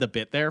outside the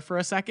bit there for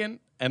a second.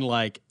 And,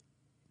 like,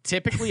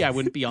 typically I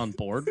wouldn't be on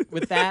board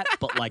with that,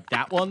 but, like,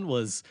 that one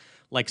was,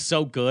 like,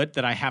 so good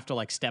that I have to,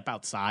 like, step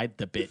outside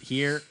the bit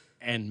here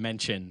and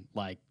mention,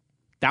 like,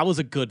 that was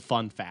a good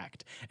fun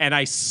fact. And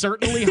I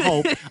certainly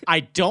hope I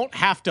don't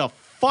have to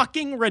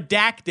fucking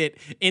redact it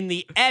in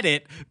the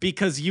edit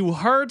because you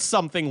heard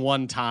something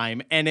one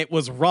time and it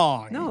was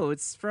wrong. No,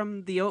 it's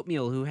from the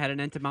oatmeal who had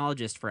an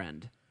entomologist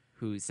friend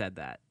who said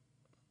that.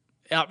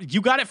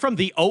 You got it from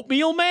the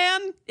Oatmeal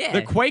Man? Yeah.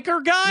 The Quaker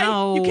guy?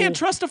 No. You can't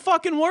trust a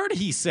fucking word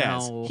he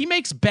says. No. He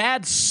makes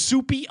bad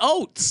soupy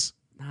oats.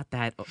 Not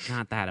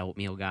that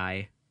oatmeal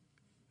guy.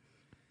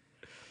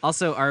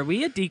 Also, are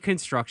we a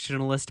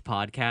deconstructionalist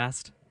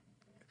podcast?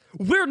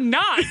 We're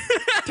not.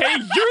 Tay,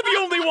 you're the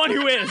only one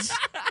who is.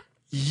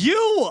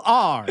 You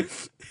are.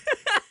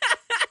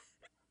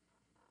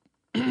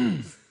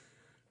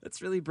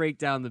 Let's really break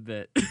down the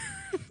bit.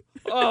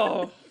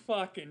 Oh,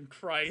 fucking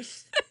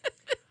Christ.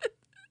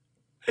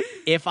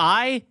 If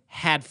I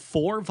had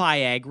 4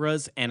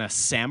 Viagras and a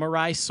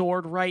samurai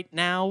sword right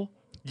now,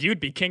 You'd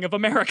be king of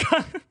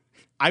America.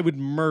 I would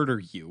murder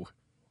you.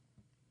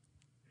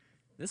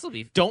 This will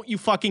be Don't you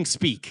fucking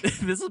speak.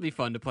 this will be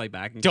fun to play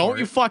back and Don't forth.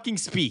 you fucking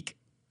speak.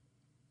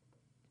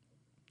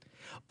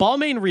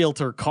 Balmain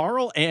realtor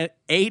Carl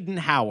Aiden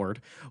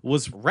Howard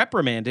was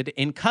reprimanded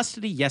in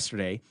custody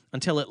yesterday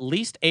until at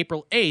least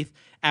April 8th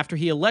after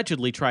he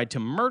allegedly tried to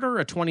murder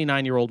a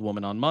 29-year-old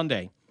woman on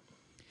Monday.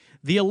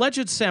 The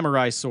alleged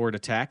samurai sword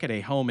attack at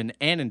a home in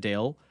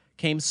Annandale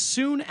came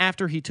soon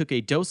after he took a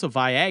dose of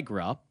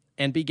Viagra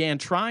and began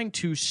trying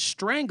to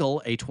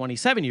strangle a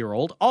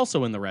 27-year-old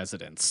also in the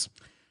residence.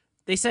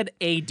 They said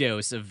a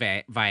dose of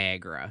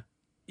Viagra.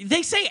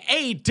 They say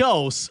a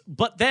dose,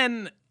 but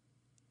then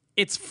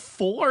it's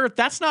 4.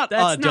 That's not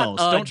That's a not dose.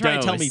 a Don't try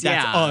to tell me dose,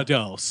 that's yeah. a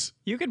dose.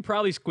 You could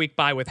probably squeak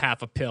by with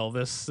half a pill.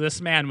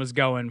 This man was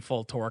going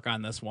full torque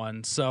on this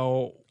one.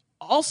 So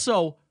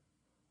Also,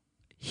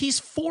 he's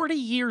 40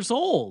 years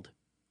old.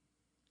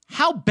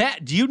 How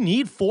bad? Do you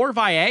need 4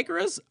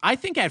 Viagras? I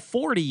think at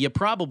 40, you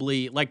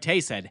probably, like Tay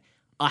said,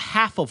 a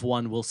half of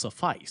one will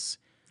suffice.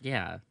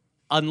 Yeah.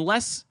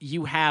 Unless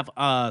you have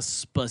a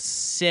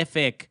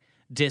specific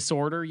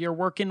disorder you're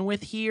working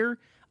with here,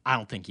 I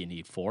don't think you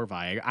need 4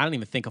 Viagra. I don't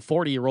even think a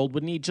 40-year-old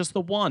would need just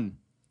the one.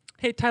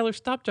 hey, Tyler,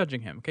 stop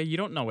judging him. Okay, you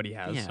don't know what he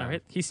has. Yeah. All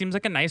right, he seems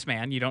like a nice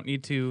man. You don't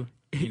need to,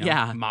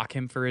 Yeah. mock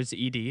him for his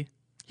ED.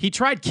 He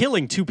tried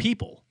killing 2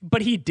 people.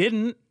 But he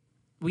didn't.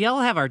 We all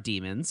have our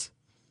demons.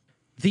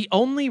 The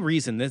only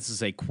reason, this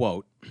is a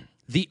quote,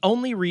 the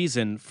only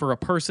reason for a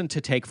person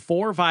to take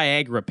 4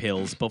 Viagra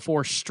pills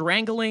before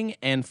strangling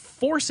and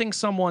forcing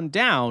someone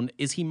down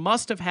is he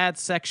must have had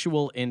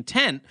sexual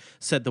intent,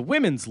 said the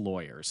women's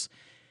lawyers.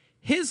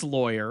 His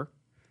lawyer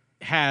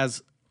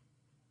has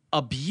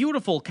a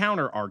beautiful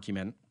counter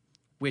argument,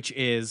 which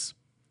is,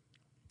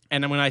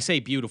 and when I say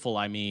beautiful,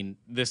 I mean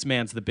this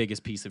man's the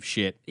biggest piece of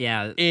shit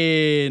Yeah.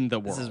 in the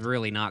world. This is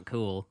really not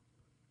cool.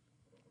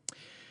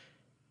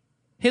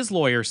 His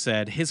lawyer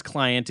said his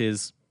client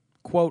is,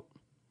 quote,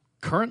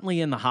 currently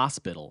in the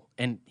hospital,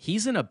 and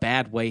he's in a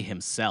bad way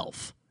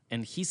himself,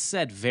 and he's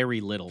said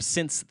very little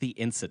since the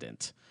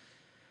incident.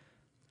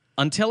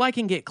 Until I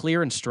can get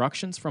clear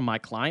instructions from my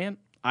client,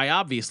 I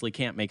obviously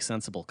can't make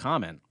sensible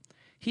comment.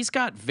 He's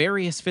got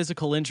various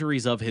physical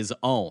injuries of his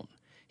own.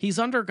 He's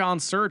undergone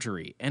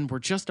surgery, and we're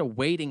just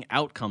awaiting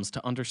outcomes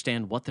to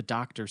understand what the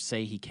doctors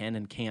say he can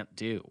and can't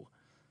do.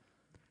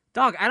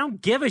 Dog, I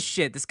don't give a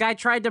shit. This guy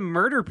tried to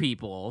murder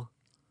people.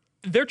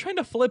 they're trying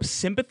to flip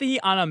sympathy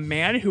on a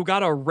man who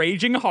got a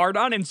raging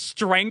hard-on and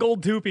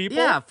strangled 2 people.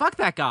 Yeah, fuck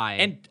that guy.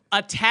 And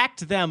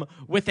attacked them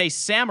with a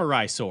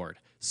samurai sword.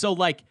 So,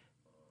 like,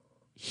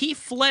 he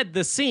fled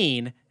the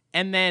scene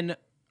and then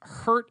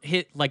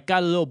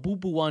got a little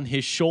boo-boo on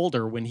his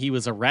shoulder when he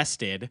was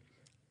arrested.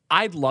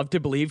 I'd love to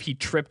believe he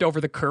tripped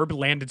over the curb,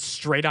 landed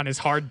straight on his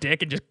hard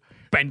dick, and just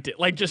bent it,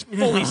 like just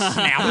fully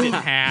snapped it in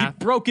half.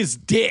 Broke his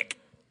dick.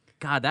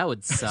 God, that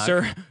would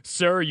suck.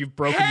 Sir, you've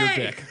broken your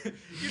dick.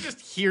 You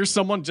just hear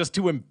someone just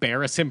to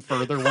embarrass him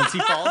further once he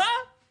falls.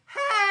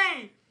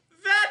 Hey,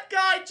 that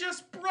guy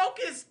just broke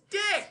his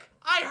dick.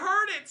 I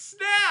heard it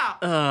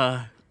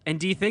snap. And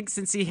do you think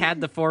since he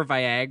had the 4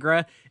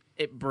 Viagra,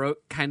 it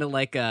broke kind of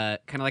like a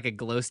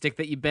glow stick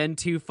that you bend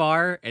too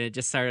far, and it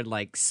just started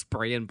like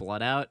spraying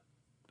blood out?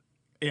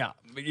 Yeah,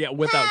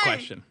 without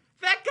question.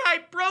 That guy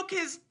broke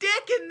his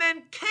dick and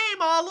then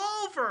came all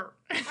over.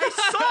 I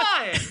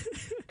saw it.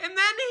 And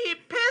then he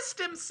pissed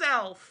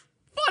himself.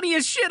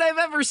 Funniest shit I've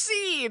ever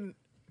seen.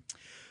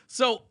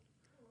 So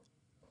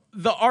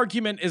the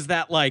argument is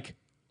that, like,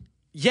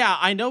 yeah,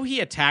 I know he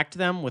attacked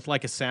them with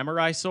like a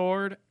samurai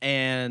sword,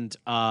 and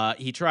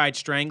he tried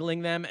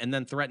strangling them and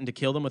then threatened to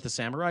kill them with a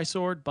samurai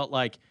sword, but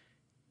like,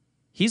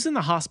 he's in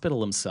the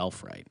hospital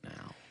himself right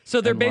now. So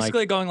they're And,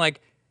 basically going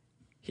like,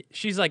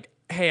 she's like,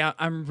 hey,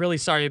 I'm really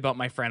sorry about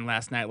my friend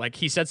last night. Like,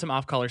 he said some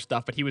off-color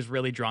stuff, but he was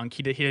really drunk.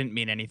 He didn't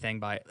mean anything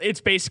by it.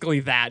 It's basically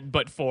that,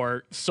 but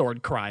for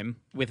sword crime.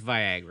 With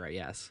Viagra,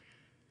 yes.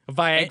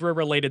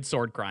 Viagra-related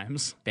sword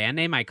crimes. Band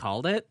name I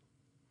called it?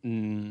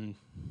 You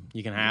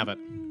can have it.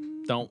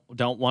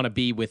 Don't want to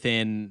be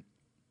within,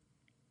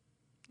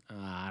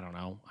 I don't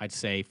know, I'd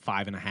say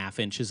 5.5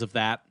 inches of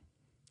that.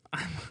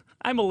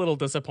 I'm a little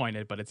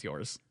disappointed, but it's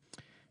yours.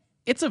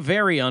 It's a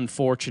very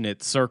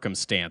unfortunate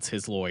circumstance,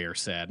 his lawyer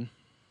said.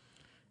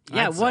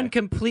 Yeah, I'd one say.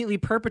 completely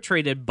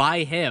perpetrated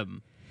by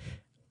him.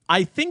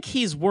 I think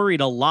he's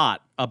worried a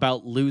lot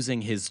about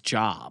losing his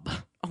job.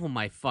 Oh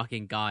my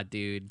fucking God,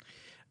 dude.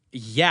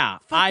 Yeah,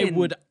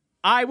 Fucking-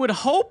 I would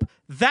hope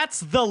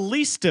that's the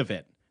least of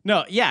it.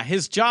 No, yeah,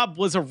 his job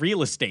was a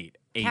real estate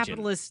agent.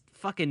 Capitalist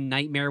fucking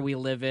nightmare we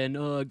live in.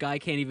 Oh, a guy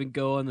can't even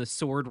go on the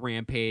sword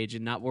rampage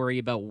and not worry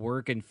about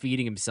work and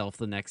feeding himself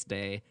the next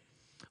day.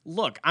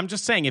 Look, I'm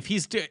just saying, if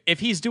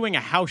he's doing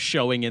a house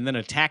showing and then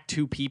attack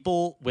 2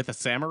 people with a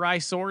samurai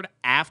sword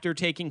after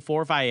taking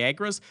 4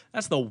 Viagras,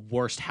 that's the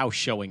worst house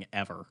showing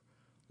ever.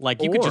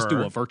 Like, you could just do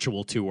Or- a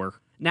virtual tour.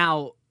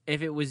 Now,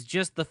 if it was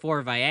just the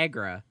 4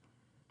 Viagra,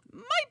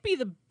 might be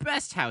the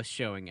best house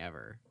showing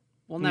ever.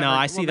 No,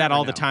 I see that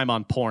all the know. time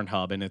on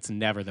Pornhub, and it's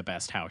never the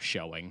best house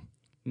showing.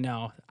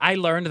 No, I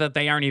learned that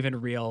they aren't even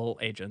real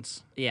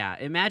agents. Yeah,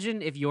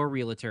 imagine if your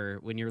realtor,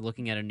 when you're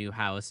looking at a new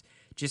house,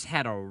 just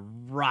had a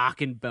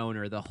rockin'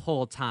 boner the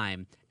whole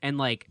time. And,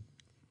 like,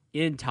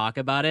 you didn't talk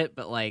about it,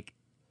 but, like...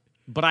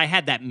 But I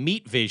had that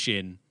meat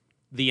vision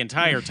the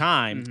entire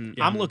time.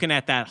 I'm looking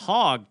at that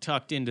hog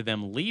tucked into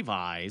them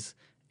Levi's,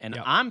 and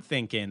I'm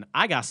thinking,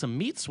 I got some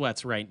meat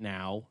sweats right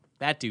now.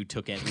 That dude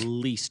took at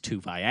least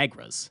 2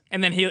 Viagras.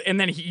 And then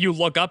you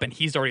look up and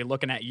he's already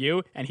looking at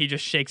you, and he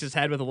just shakes his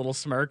head with a little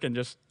smirk and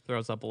just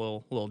throws up a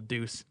little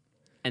deuce.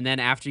 And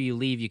then after you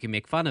leave, you can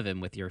make fun of him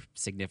with your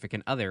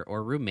significant other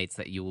or roommates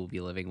that you will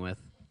be living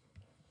with.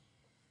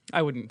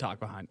 I wouldn't talk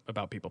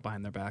about people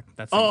behind their back.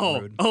 That's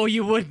rude. Oh,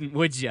 you wouldn't,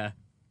 would you?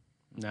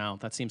 No,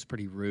 that seems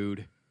pretty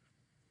rude.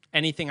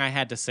 Anything I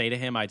had to say to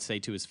him, I'd say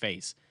to his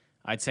face.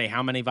 I'd say,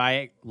 how many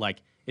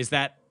is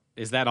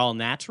that all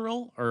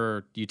natural,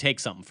 or do you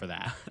take something for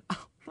that?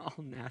 All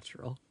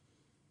natural.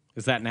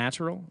 Is that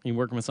natural? You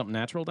working with something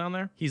natural down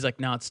there? He's like,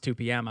 no, it's 2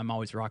 p.m. I'm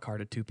always rock hard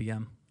at 2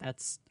 p.m.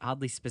 That's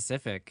oddly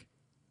specific.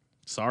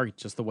 Sorry,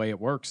 just the way it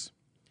works.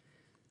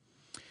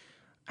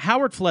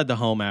 Howard fled the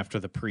home after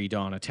the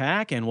pre-dawn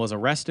attack and was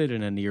arrested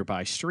in a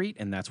nearby street,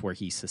 and that's where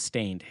he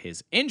sustained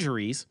his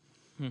injuries.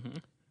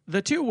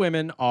 The 2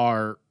 women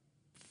are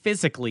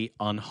physically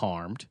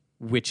unharmed,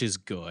 which is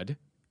good,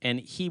 and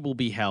he will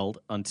be held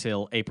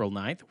until April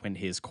 9th when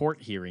his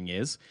court hearing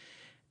is.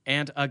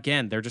 And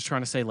again, they're just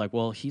trying to say, like,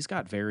 well, he's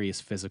got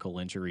various physical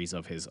injuries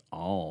of his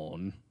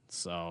own,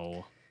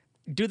 so...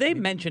 Do they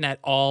mention at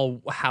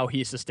all how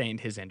he sustained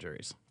his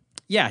injuries?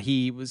 Yeah,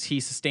 he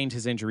sustained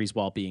his injuries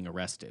while being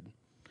arrested.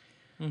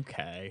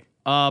 Okay.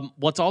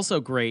 What's also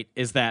great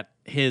is that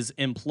his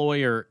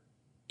employer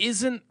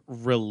isn't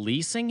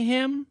releasing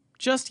him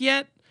just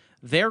yet.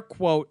 Their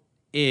quote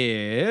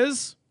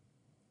is,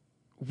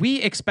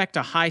 "We expect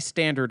a high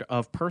standard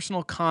of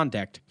personal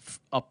conduct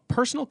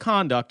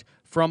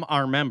from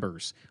our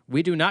members.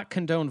 We do not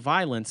condone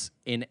violence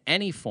in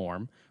any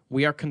form.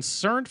 We are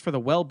concerned for the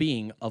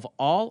well-being of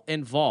all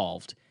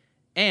involved,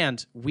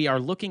 and we are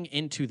looking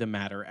into the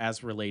matter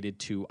as related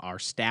to our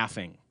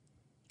staffing."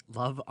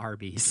 Love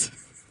Arby's.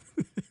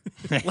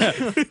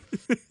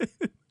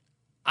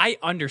 I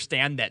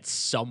understand that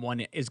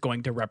someone is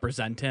going to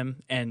represent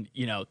him, and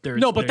there's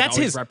No, but there's that's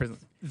always his.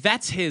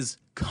 That's his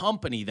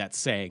company that's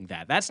saying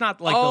that. That's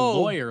not like the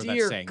lawyer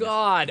that's saying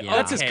God. that.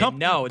 That's his Okay, company.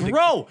 no,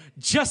 Bro,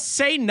 just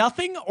say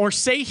nothing or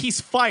say he's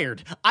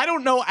fired. I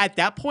don't know. At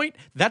that point,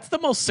 that's the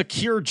most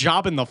secure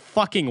job in the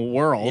fucking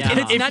world. Yeah. And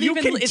it's If not you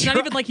even can it's not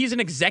even like he's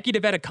an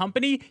executive at a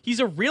company. He's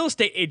a real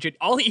estate agent.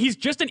 He's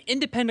just an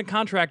independent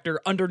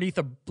contractor underneath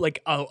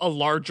a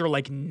larger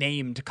like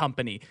named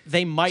company.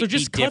 They might So be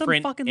just cut him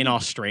different fucking in loose.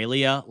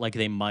 Australia. Like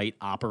they might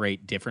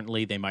operate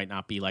differently. They might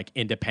not be like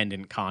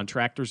independent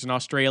contractors in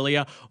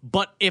Australia.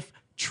 But if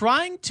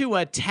trying to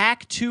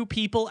attack two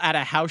people at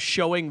a house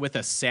showing with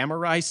a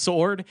samurai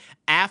sword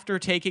after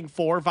taking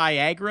 4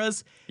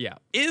 Viagras Yeah.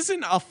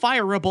 isn't a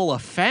fireable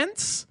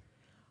offense,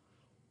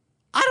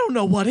 I don't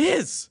know what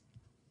is.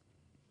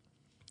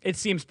 It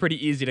seems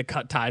pretty easy to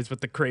cut ties with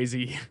the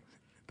crazy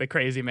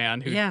man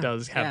who Yeah,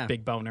 does have yeah.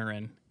 big boner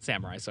and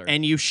samurai sword.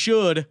 And you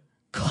should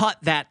cut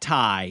that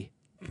tie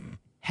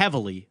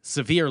heavily,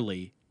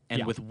 severely, and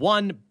Yeah. with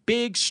one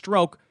big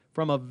stroke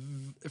from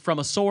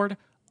a sword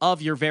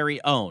of your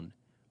very own,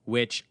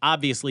 which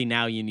obviously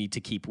now you need to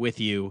keep with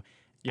you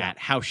at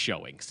house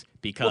showings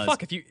because well,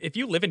 fuck, if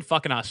you live in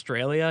fucking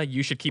Australia,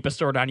 you should keep a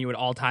sword on you at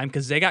all time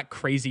because they got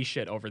crazy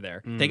shit over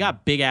there. they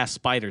got big ass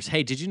spiders.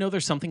 Hey, did you know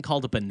there's something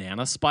called a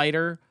banana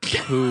spider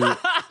who,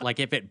 like,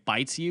 if it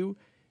bites you,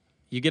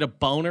 you get a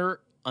boner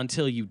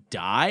until you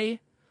die?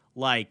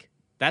 Like,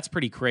 that's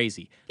pretty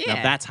crazy. Now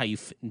Yeah. that's how you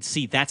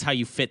that's how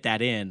you fit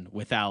that in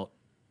without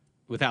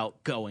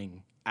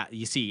going.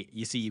 You see,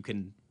 you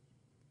can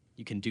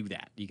do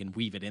that. You can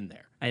weave it in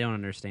there. I don't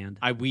understand.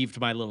 I weaved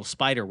my little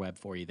spider web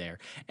for you there.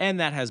 And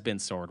that has been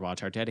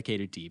Swordwatch, our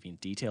dedicated deviant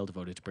detail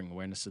devoted to bring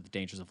awareness to the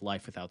dangers of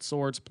life without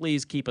swords.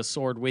 Please keep a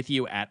sword with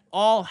you at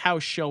all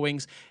house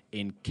showings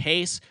in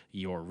case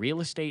your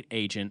real estate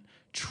agent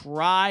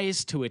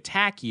tries to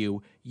attack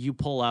you. You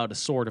pull out a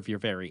sword of your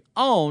very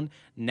own.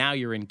 Now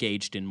you're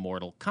engaged in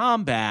mortal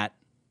combat.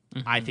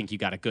 I think you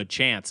got a good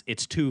chance.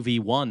 It's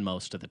 2v1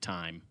 most of the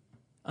time.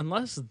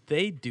 Unless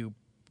they do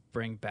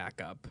bring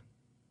backup.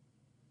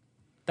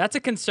 That's a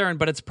concern,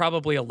 but it's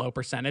probably a low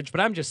percentage.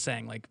 But I'm just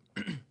saying, like,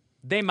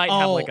 they might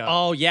have like a.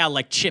 Oh yeah,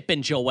 like Chip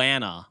and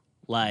Joanna.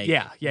 Like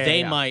they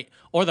yeah. might,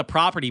 or the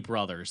Property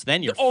Brothers.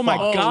 Then you're Oh my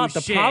fucked. god,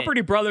 the shit.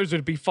 Property Brothers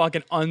would be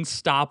fucking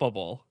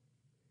unstoppable.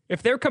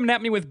 If they're coming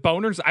at me with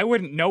boners, I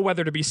wouldn't know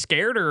whether to be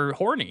scared or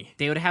horny.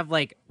 They would have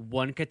like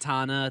one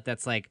katana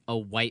that's like a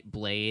white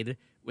blade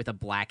with a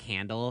black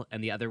handle,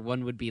 and the other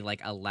one would be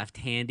like a left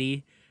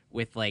handy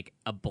with like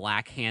a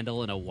black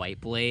handle and a white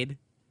blade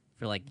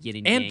for like yin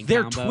and yang And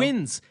they're combo.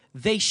 twins.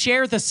 They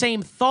share the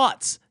same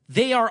thoughts.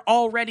 They are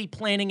already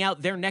planning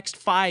out their next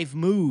 5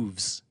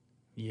 moves.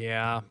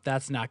 Yeah,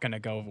 that's not gonna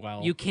go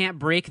well. You can't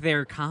break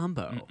their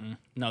combo.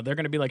 No, they're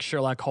gonna be like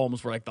Sherlock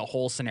Holmes, where like the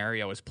whole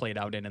scenario is played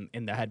out in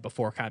the head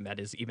before combat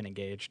is even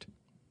engaged.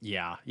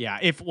 Yeah.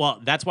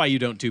 That's why you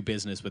don't do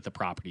business with the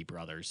Property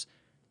Brothers.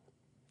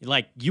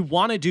 Like, you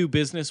want to do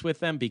business with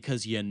them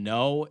because you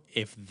know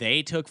if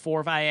they took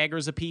 4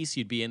 Viagras apiece,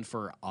 you'd be in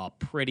for a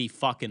pretty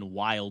fucking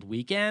wild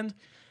weekend.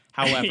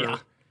 However, Yeah.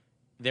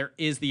 there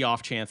is the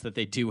off chance that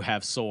they do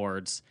have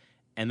swords,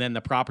 and then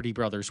the Property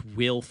Brothers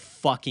will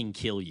fucking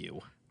kill you.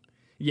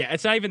 Yeah,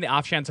 it's not even the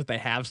off chance that they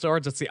have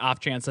swords; it's the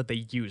off chance that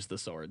they use the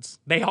swords.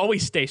 They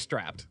always stay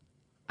strapped.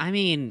 I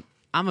mean,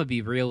 I'm gonna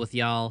be real with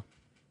y'all.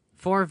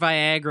 4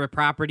 Viagra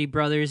Property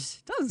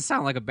Brothers doesn't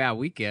sound like a bad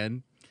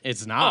weekend.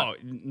 It's not. Oh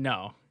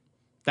no,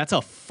 That's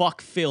a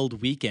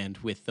fuck-filled weekend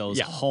with those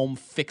Yeah. home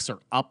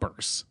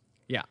fixer-uppers.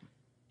 yeah.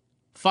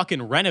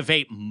 Fucking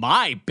renovate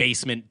my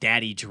basement,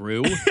 Daddy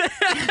Drew.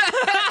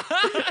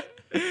 I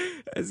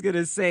was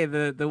gonna say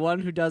the one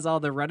who does all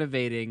the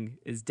renovating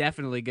is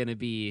definitely gonna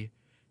be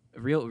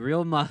real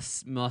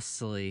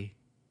muscly.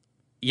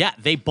 Yeah,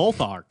 they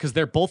both are, because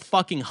they're both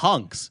fucking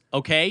hunks,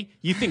 okay?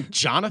 You think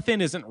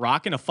Jonathan isn't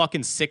rocking a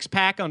fucking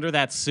 6-pack under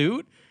that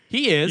suit?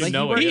 He is. You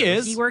know he it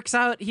is. He works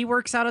out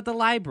at the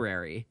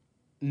library.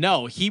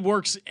 No, he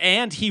works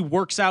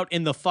out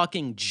in the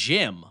fucking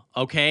gym,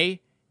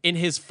 okay? In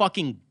his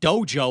fucking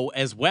dojo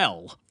as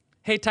well.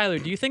 Hey Tyler,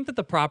 do you think that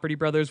the Property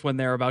Brothers, when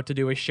they're about to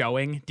do a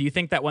showing, do you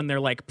think that when they're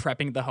like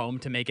prepping the home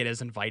to make it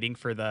as inviting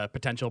for the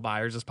potential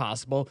buyers as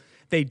possible,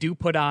 they do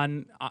put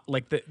on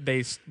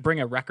bring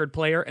a record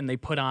player and they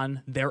put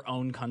on their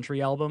own country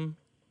album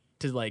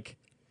to like?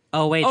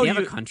 Oh wait, Oh, they have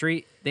a you-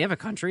 country. They have a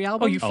country Oh,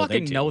 album. you they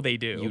fucking do. know they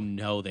do. You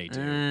know they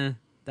do.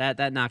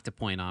 That knocked a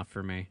point off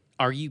for me.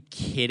 Are you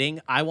kidding?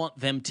 I want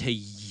them to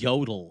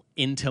yodel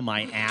into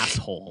my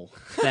asshole.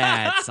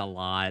 That's a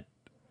lot.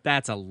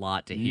 That's a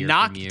lot to hear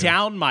Knock from you.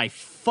 down my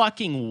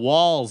fucking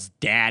walls,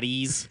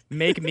 daddies.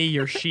 Make me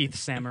your sheath,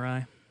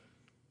 samurai.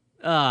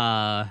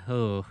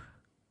 Oh.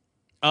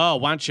 Oh,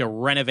 why don't you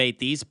renovate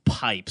these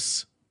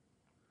pipes?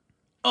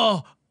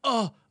 Oh,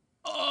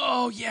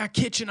 yeah,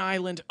 kitchen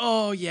island.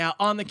 Oh, yeah,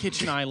 on the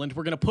kitchen island.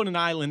 We're going to put an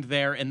island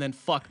there and then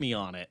fuck me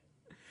on it.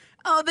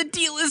 Oh, the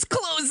deal is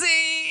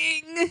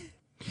closing.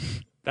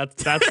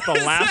 That's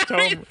the last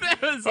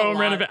home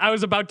renovation. I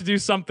was about to do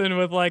something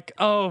with like,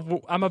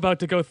 I'm about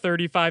to go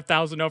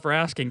 $35,000 over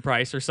asking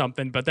price or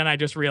something, but then I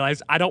just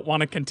realized I don't want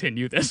to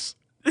continue this.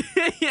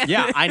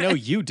 Yeah, I know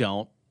you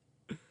don't.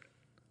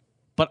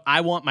 But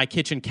I want my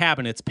kitchen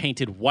cabinets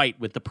painted white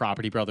with the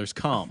Property Brothers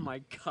cum. Oh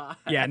my god.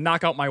 Yeah,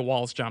 knock out my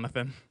walls,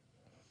 Jonathan.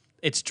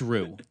 It's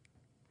Drew.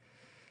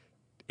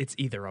 It's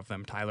either of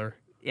them, Tyler.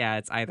 Yeah,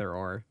 it's either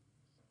or.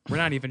 We're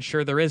not even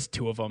sure there is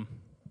two of them.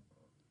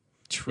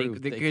 True.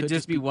 There They could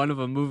just be one of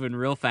them moving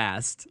real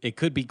fast, It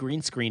could be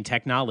green screen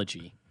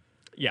technology.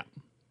 Yeah.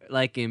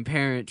 like in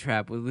Parent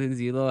Trap with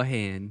Lindsay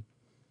Lohan.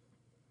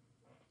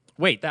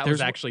 Wait, That there's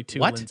was actually two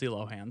what? Lindsay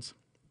Lohans.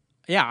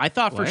 Yeah, I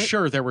thought for What?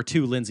 sure there were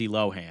two Lindsay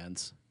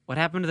Lohans. What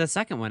happened to the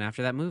second one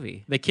after that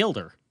movie? They killed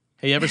her.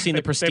 Have you ever seen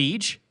The They-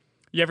 Prestige?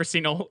 You ever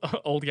seen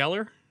Old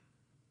Yeller?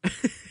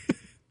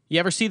 You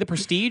ever see The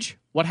Prestige?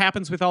 What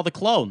happens with all the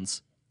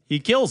clones? He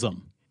kills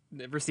them.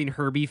 Never seen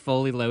Herbie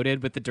Fully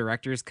Loaded with the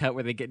director's cut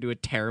where they get into a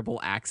terrible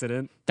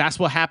accident? That's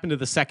what happened to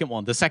the second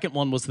one. The second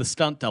one was the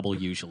stunt double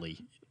usually.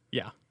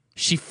 Yeah.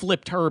 She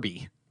flipped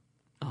Herbie.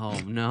 Oh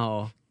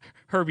no.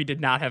 Herbie did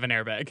not have an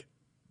airbag.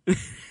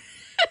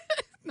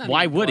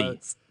 Why would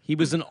close. he? He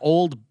was an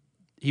old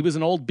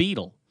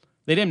beetle.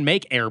 They didn't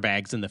make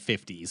airbags in the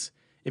 50s.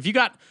 If you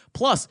got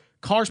plus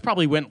cars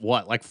probably went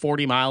what, like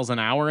 40 miles an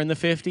hour in the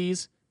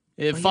 50s?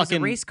 It Well, he was fucking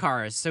in race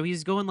cars, so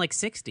he's going like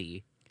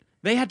 60.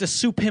 They had to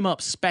soup him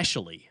up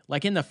specially.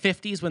 Like in the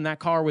 50s when that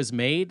car was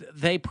made,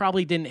 they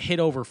probably didn't hit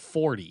over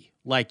 40.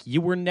 Like you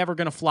were never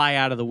going to fly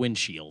out of the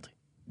windshield.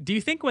 Do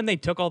you think when they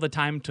took all the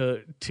time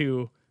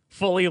to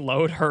fully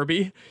load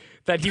Herbie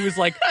that he was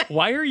like,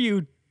 why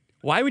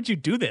would you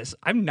do this?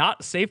 I'm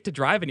not safe to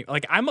drive anymore.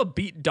 Like, I'm a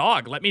beat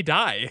dog. Let me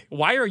die.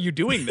 Why are you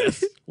doing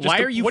this?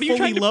 Why are you what are you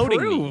fully trying to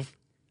loading me? prove?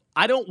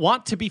 I don't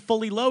want to be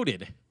fully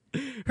loaded.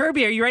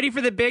 Herbie, are you ready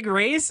for the big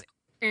race?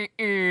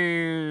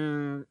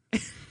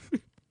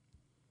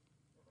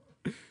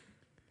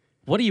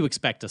 What do you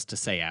expect us to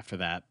say after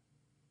that?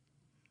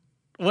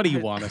 What do you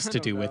want us to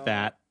do with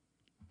that?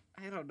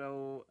 I don't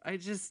know. I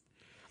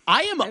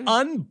am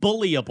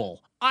unbullyable.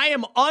 I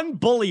am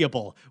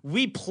unbullyable.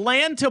 We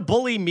plan to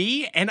bully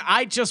me, and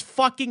I just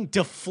fucking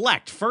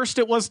deflect. First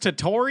it was to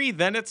Tori,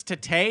 then it's to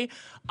Tay.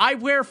 I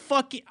wear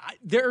fucking...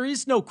 There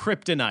is no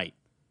kryptonite.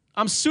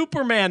 I'm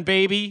Superman,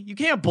 baby. You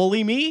can't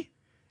bully me.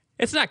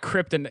 It's not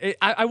krypton.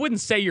 I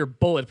wouldn't say you're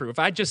bulletproof.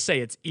 I'd just say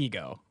it's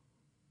ego.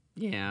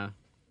 Yeah.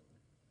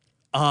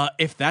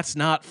 If that's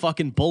not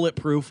fucking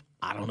bulletproof,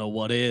 I don't know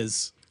what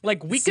is.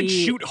 Like, we could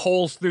See- shoot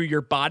holes through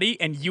your body,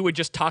 and you would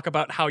just talk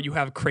about how you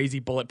have crazy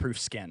bulletproof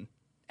skin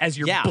as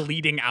you're Yeah.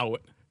 bleeding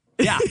out.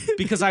 Yeah,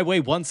 because I weigh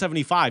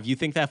 175. You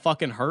think that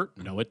fucking hurt?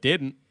 No, it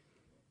didn't.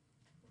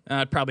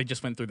 It probably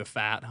just went through the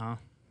fat, huh?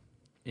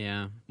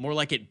 Yeah. More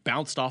like it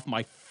bounced off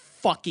my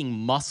fucking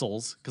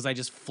muscles because I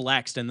just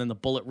flexed and then the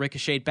bullet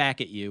ricocheted back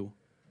at you.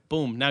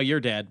 Boom, now you're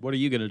dead. What are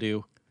you going to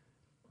do?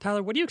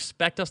 Tyler, what do you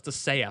expect us to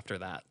say after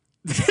that?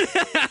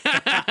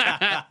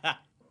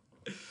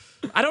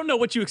 I don't know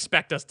what you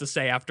expect us to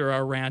say after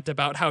our rant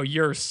about how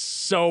you're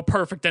so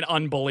perfect and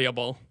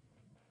unbullyable.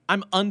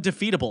 I'm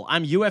undefeatable.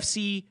 I'm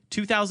UFC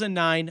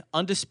 2009,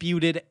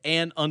 undisputed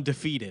and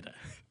undefeated.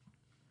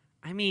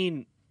 I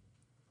mean,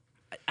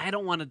 I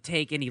don't want to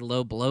take any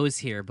low blows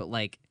here, but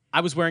like, I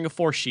was wearing a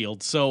force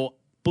shield, so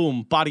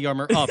boom, body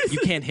armor up. You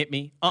can't hit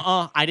me.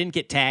 I didn't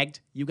get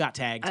tagged. You got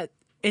tagged.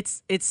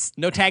 it's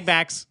No tag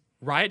backs.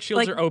 Riot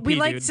shields like are OP, we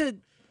like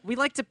dude. we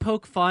like to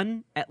poke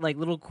fun at like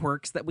little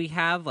quirks that we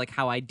have, like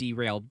how I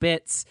derail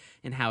bits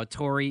and how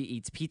Tori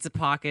eats pizza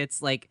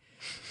pockets. Like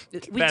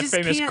we that just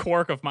famous can't.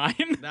 quirk of mine.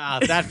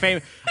 That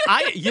famous.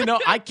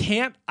 I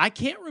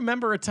can't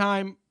remember a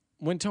time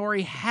when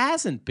Tori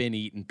hasn't been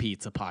eating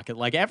pizza pocket.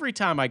 Like every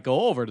time I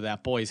go over to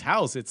that boy's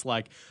house, it's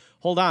like,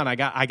 hold on, I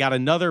got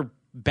another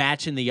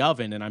batch in the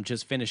oven and I'm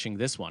just finishing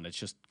this one. It's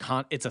just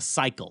it's a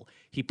cycle.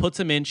 He puts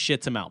them in,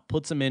 shits them out.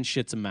 Puts them in,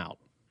 shits them out.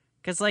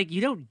 Because like you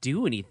don't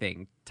do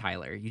anything,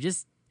 Tyler.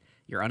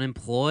 You're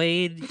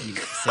unemployed. You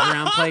sit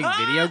around playing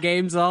video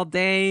games all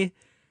day.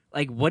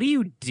 Like, what do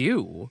you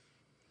do?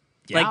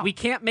 Yeah. Like, we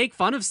can't make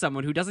fun of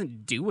someone who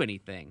doesn't do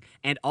anything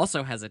and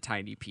also has a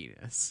tiny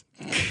penis.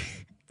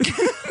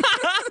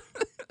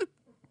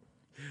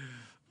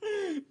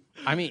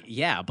 I mean,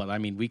 yeah, but I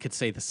mean, we could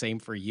say the same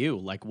for you.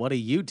 Like, what do?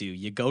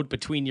 You go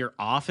between your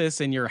office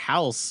and your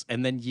house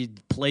and then you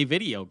play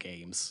video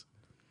games.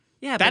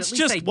 Yeah, but That's at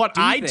least just what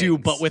I do,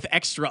 things. but with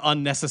extra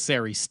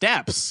unnecessary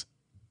steps.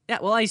 Yeah,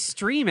 well, I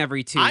stream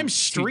every two. I'm to do-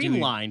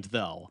 streamlined,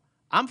 though.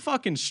 I'm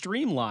fucking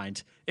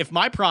streamlined. If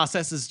my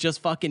process is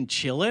just fucking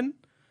chilling,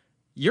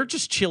 you're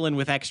just chilling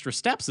with extra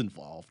steps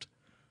involved.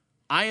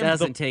 I am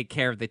Doesn't take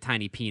care of the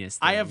tiny penis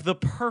thing. I have the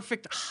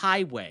perfect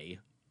highway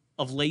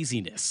of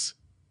laziness.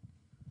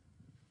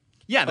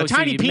 Yeah, the Oh, so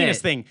tiny you penis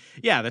admit. thing.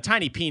 Yeah, the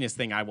tiny penis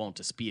thing I won't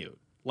dispute.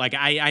 Like,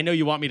 I know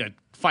you want me to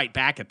fight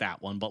back at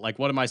that one, but like,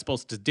 what am I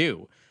supposed to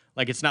do?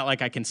 Like, it's not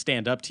like I can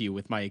stand up to you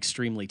with my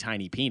extremely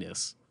tiny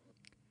penis.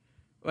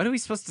 What are we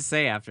supposed to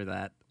say after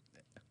that?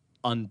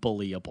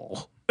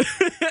 Unbullyable.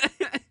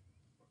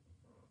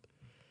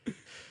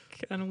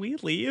 Can we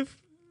leave?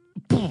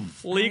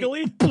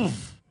 Legally?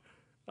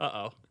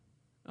 Uh-oh.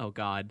 Oh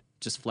God.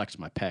 Just flexed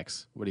my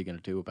pecs. What are you going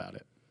to do about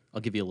it?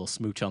 I'll give you a little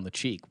smooch on the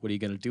cheek. What are you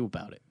going to do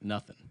about it?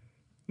 Nothing.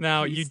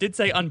 Now, you did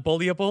say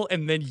unbullyable,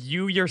 and then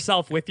you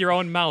yourself, with your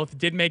own mouth,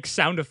 did make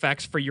sound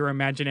effects for your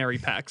imaginary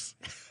pecs.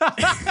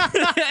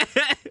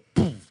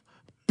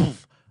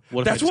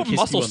 What if I That's just what kissed you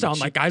muscles on the sound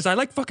cheek? like, guys. I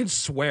like fucking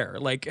swear.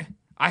 Like,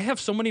 I have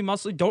so many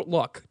muscles. Don't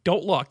look.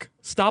 Don't look.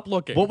 Stop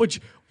looking.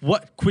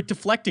 Quit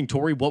deflecting,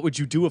 Tori. What would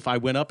you do if I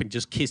went up and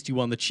just kissed you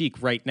on the cheek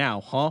right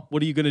now, huh?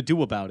 What are you going to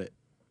do about it?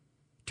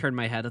 Turn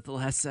my head at the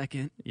last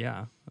second.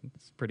 Yeah,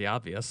 it's pretty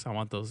obvious. I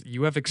want those.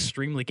 You have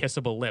extremely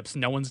kissable lips.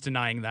 No one's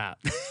denying that.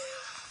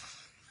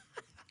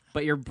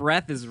 But your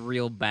breath is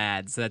real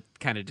bad, so that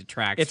kind of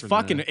detracts. It's from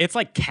fucking. It's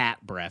like cat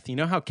breath. You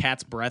know how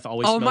cat's breath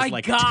always Oh smells my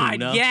like god!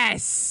 tuna?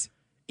 Yes.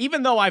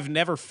 Even though I've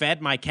never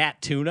fed my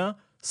cat tuna,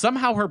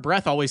 somehow her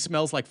breath always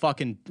smells like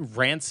fucking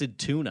rancid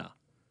tuna.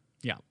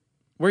 Yeah.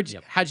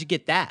 How'd you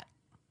get that?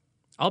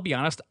 I'll be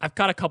honest. I've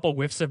got a couple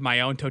whiffs of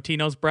my own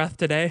Totino's breath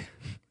today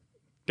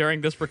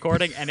during this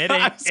recording, and it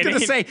ain't. I was gonna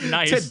say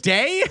nice.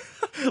 today,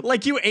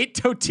 like you ate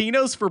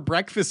Totino's for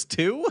breakfast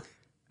too.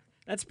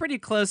 That's pretty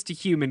close to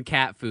human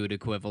cat food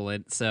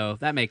equivalent, so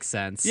that makes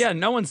sense. Yeah,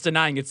 no one's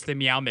denying it's the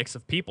meow mix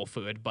of people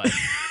food, but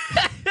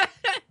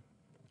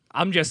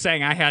I'm just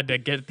saying I had to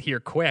get here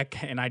quick,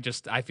 and I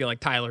feel like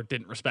Tyler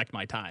didn't respect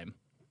my time.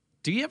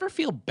 Do you ever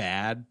feel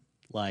bad,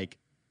 like,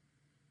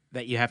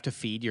 that you have to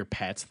feed your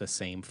pets the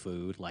same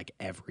food, like,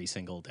 every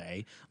single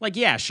day? Like,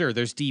 yeah, sure,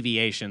 there's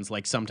deviations.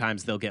 Like,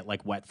 sometimes they'll get,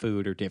 like, wet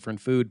food or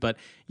different food. But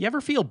you ever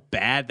feel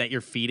bad that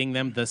you're feeding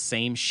them the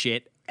same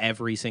shit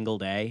every single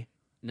day?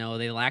 No,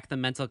 they lack the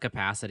mental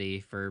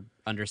capacity for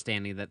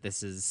understanding that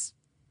this is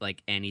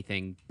like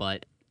anything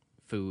but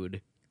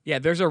food. Yeah,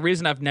 there's a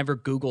reason I've never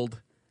Googled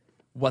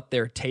what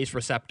their taste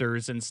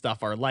receptors and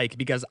stuff are like,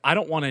 because I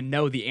don't want to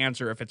know the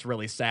answer if it's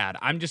really sad.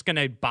 I'm just going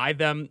to buy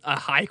them a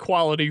high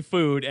quality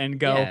food and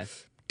go, Yeah.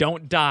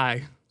 don't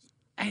die.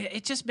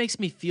 It just makes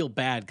me feel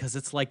bad because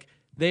it's like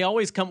they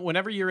always come,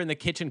 whenever you're in the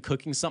kitchen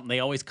cooking something, they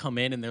always come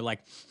in and they're like,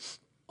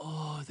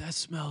 oh, that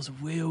smells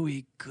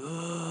really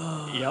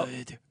good. Yep.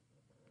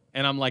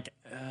 And I'm like,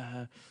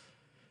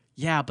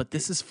 yeah, but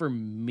this is for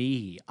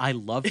me. I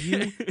love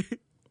you,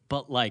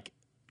 but like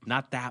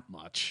not that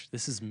much.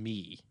 This is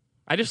me.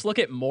 I just look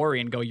at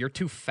Maury and go, you're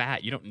too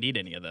fat. You don't need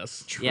any of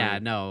this. Yeah,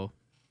 no.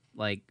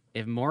 Like,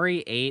 if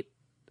Maury ate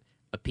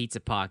a pizza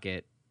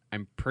pocket,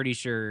 I'm pretty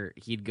sure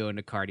he'd go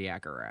into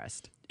cardiac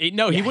arrest. He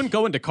wouldn't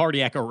go into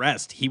cardiac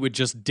arrest. He would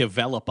just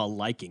develop a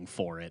liking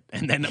for it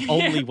and then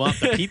only want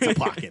the pizza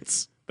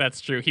pockets. That's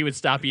true. He would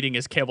stop eating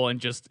his kibble and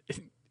just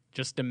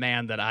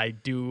demand that I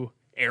do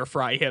air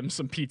fry him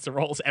some pizza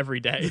rolls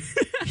every day.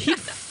 He'd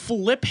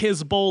flip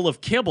his bowl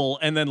of kibble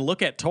and then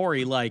look at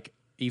Tori like,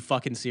 are you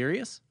fucking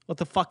serious? What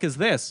the fuck is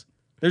this?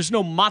 There's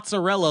no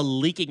mozzarella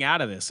leaking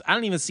out of this. I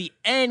don't even see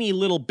any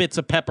little bits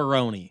of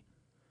pepperoni.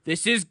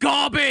 This is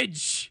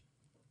garbage!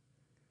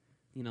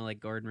 You know, like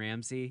Gordon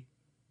Ramsay?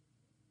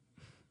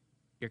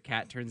 Your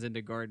cat turns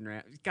into Gordon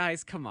Ramsay.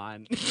 Guys, come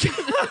on.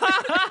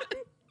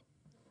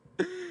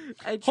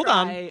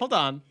 Hold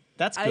on.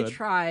 That's good. I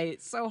try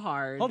so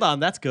hard. Hold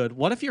on, that's good.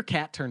 What if your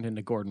cat turned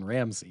into Gordon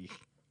Ramsay?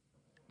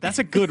 That's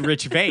a good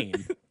Rich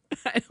vein.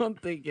 I don't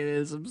think it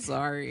is. I'm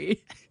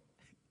sorry.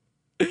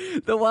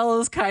 The well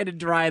is kind of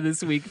dry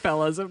this week,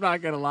 fellas. I'm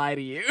not going to lie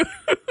to you.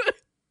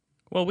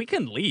 Well, we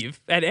can leave.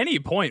 At any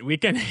point, we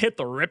can hit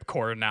the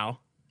ripcord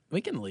now.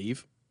 We can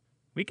leave.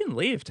 We can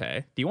leave,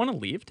 Tay. Do you want to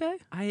leave, Tay?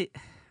 I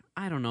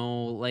don't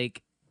know.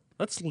 Like,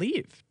 Let's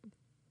leave.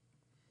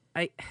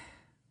 I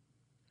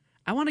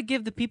want to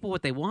give the people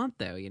what they want,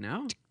 though, you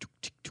know?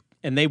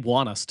 And they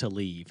want us to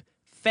leave.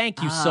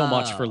 Thank you so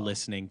much for Oh.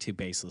 listening to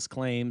Baseless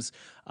Claims.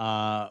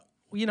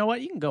 You know what?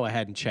 You can go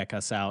ahead and check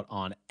us out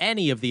on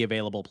any of the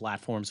available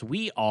platforms.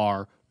 We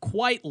are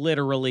quite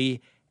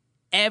literally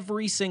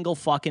every single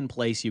fucking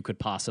place you could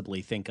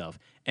possibly think of.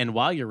 And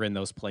while you're in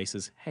those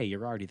places, hey,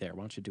 you're already there.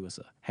 Why don't you do us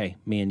hey,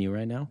 me and you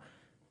right now,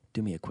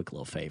 do me a quick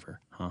little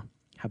favor, huh?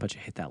 How about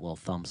you hit that little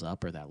thumbs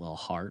up or that little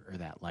heart or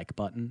that like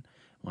button?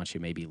 Why don't you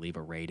maybe leave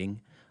a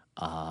rating?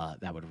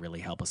 That would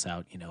really help us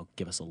out. You know,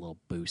 give us a little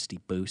boosty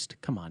boost.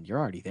 Come on, you're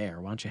already there.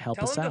 Why don't you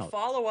help us out?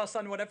 follow us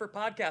on whatever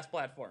podcast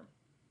platform.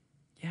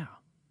 Yeah.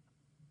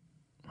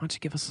 Why don't you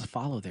give us a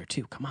follow there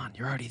too? Come on,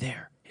 you're already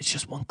there. It's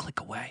just one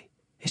click away.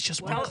 It's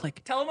just one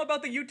click. Tell them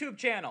about the YouTube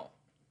channel.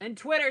 And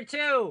Twitter,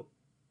 too.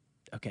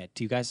 Okay,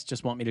 do you guys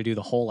just want me to do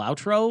the whole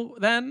outro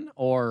then?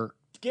 Or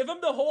Give them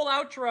the whole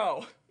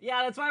outro.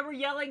 Yeah, that's why we're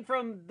yelling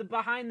from the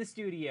behind the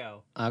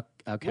studio.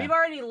 okay. We've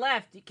already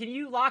left. Can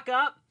you lock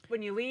up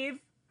when you leave?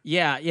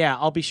 Yeah,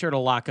 I'll be sure to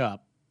lock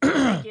up.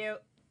 Thank you.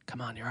 Come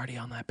on, you're already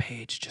on that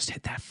page. Just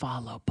hit that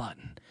follow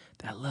button,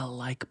 that little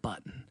like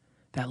button,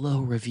 that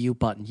little review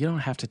button. You don't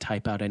have to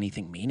type out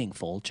anything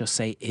meaningful. Just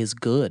say is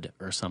good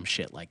or some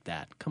shit like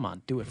that. Come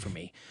on, do it for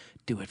me.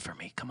 Do it for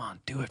me. Come on,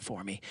 do it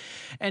for me.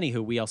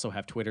 Anywho, we also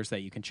have Twitters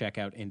that you can check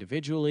out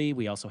individually.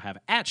 We also have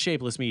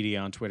 @Shapeless Media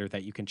on Twitter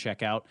that you can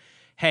check out.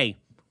 Hey,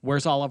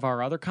 where's all of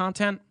our other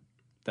content?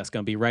 That's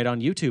going to be right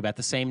on YouTube at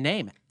the same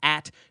name,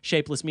 at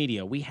Shapeless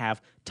Media. We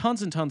have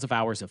tons and tons of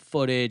hours of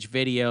footage,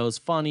 videos,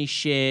 funny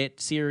shit,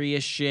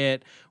 serious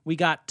shit. We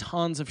got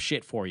tons of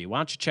shit for you. Why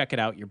don't you check it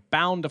out? You're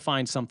bound to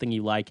find something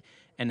you like.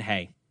 And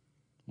hey,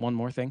 one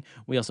more thing.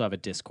 We also have a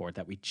Discord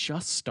that we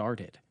just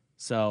started.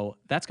 So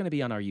that's going to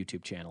be on our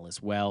YouTube channel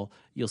as well.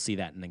 You'll see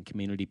that in the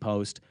community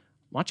post.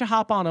 Why don't you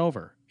hop on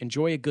over?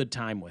 Enjoy a good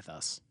time with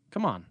us.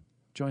 Come on,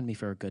 join me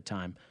for a good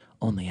time.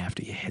 Only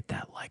after you hit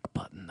that like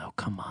button, though.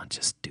 Come on,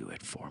 just do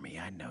it for me.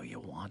 I know you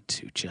want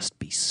to. Just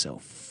be so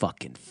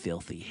fucking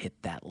filthy. Hit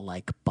that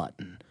like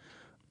button.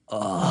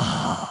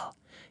 Oh,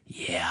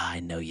 yeah,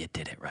 I know you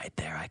did it right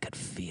there. I could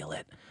feel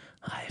it.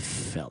 I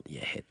felt you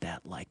hit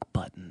that like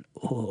button.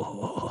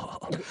 Oh.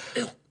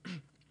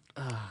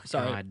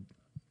 Sorry. God.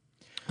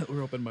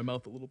 We're opening my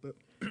mouth a little bit.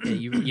 Yeah,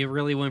 you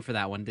really went for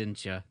that one,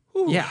 didn't you?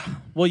 Yeah.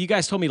 Well, you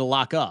guys told me to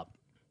lock up.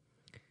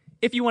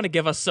 If you want to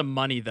give us some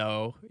money,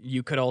 though,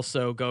 you could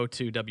also go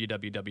to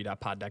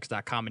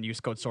www.poddex.com and use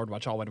code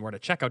SWORDWATCH, all one word,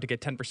 at checkout to get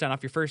 10%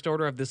 off your first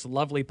order of this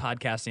lovely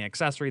podcasting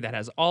accessory that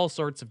has all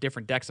sorts of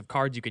different decks of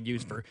cards you can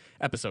use for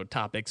episode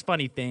topics,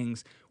 funny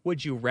things,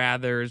 would you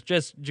rathers,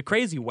 just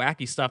crazy,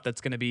 wacky stuff that's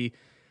going to be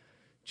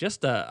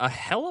just a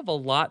hell of a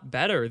lot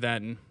better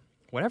than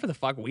whatever the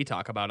fuck we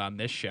talk about on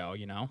this show,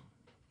 you know?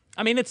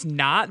 I mean, it's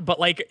not,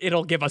 but like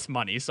it'll give us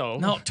money. So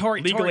No,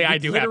 Tori, legally, I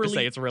do have to literally-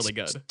 say it's really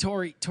good.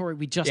 Tori,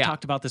 we just Yeah.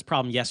 talked about this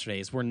problem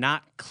yesterday. Is we're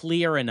not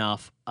clear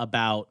enough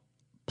about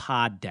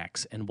pod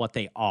decks and what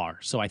they are.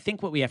 So I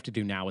think what we have to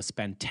do now is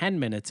spend 10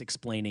 minutes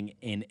explaining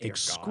in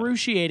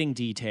excruciating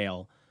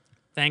detail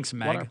Thanks,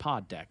 what are Meg.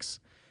 pod decks.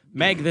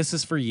 Meg, this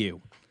is for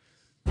you.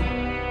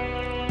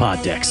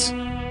 Pod decks.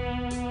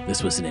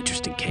 This was an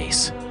interesting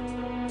case.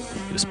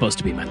 It was supposed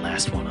to be my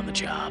last one on the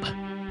job.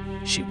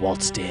 She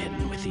waltzed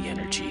in with the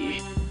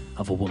energy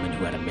of a woman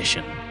who had a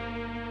mission,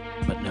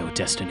 but no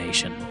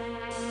destination.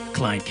 A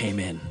client came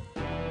in,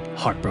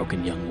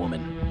 heartbroken young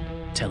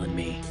woman, telling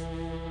me,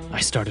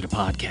 I started a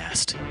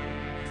podcast.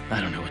 I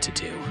don't know what to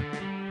do.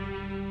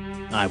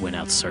 I went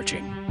out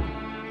searching.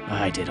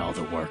 I did all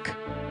the work.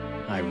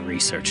 I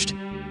researched.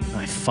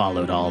 I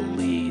followed all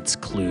leads,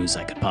 clues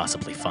I could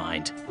possibly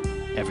find.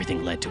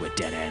 Everything led to a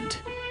dead end.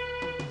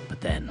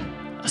 But then,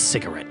 a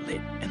cigarette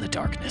lit in the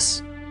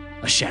darkness.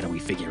 A shadowy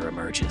figure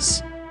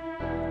emerges.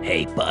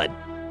 Hey, bud.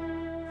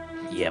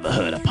 You ever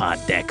heard of pod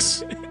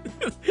decks?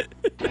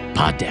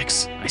 Pod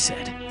decks, I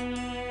said.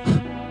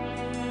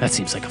 That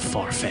seems like a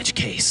far-fetched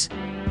case.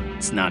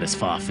 It's not as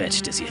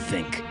far-fetched as you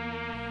think.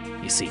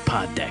 You see,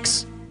 pod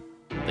decks,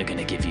 they're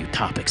gonna give you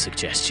topic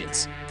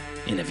suggestions,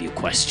 interview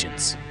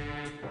questions,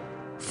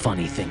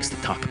 funny things to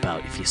talk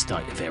about if you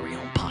start your very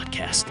own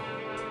podcast.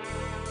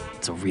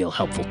 It's a real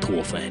helpful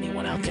tool for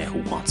anyone out there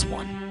who wants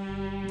one.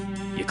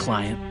 Your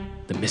client,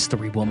 the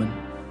mystery woman,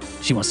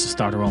 she wants to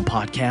start her own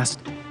podcast?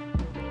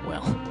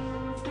 Well,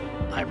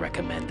 I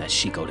recommend that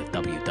she go to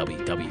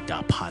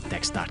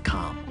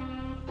www.poddex.com.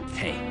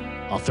 Hey,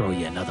 I'll throw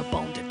you another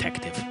bone,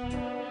 detective.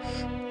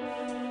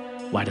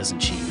 Why doesn't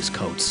she use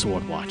code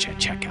SWORDWATCH at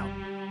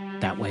checkout?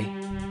 That way,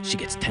 she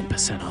gets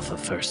 10% off her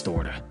first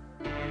order.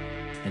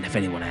 And if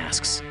anyone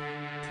asks,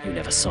 you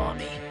never saw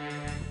me.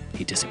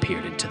 He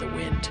disappeared into the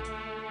wind,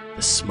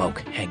 the smoke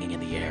hanging in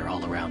the air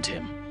all around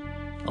him,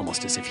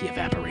 almost as if he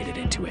evaporated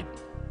into it.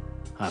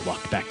 I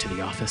walked back to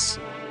the office.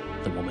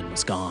 The woman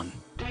was gone.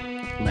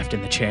 Left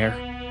in the chair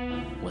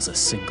was a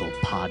single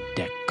pod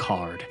deck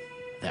card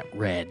that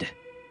read,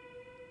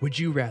 Would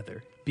you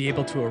rather be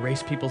able to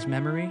erase people's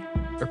memory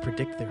or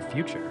predict their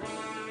future?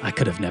 I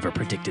could have never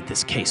predicted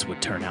this case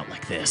would turn out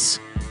like this.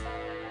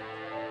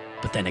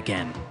 But then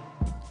again,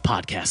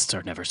 podcasts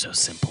are never so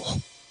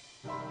simple.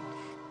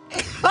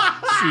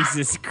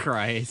 Jesus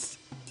Christ.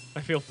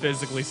 I feel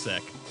physically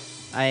sick.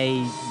 I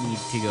need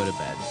to go to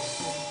bed.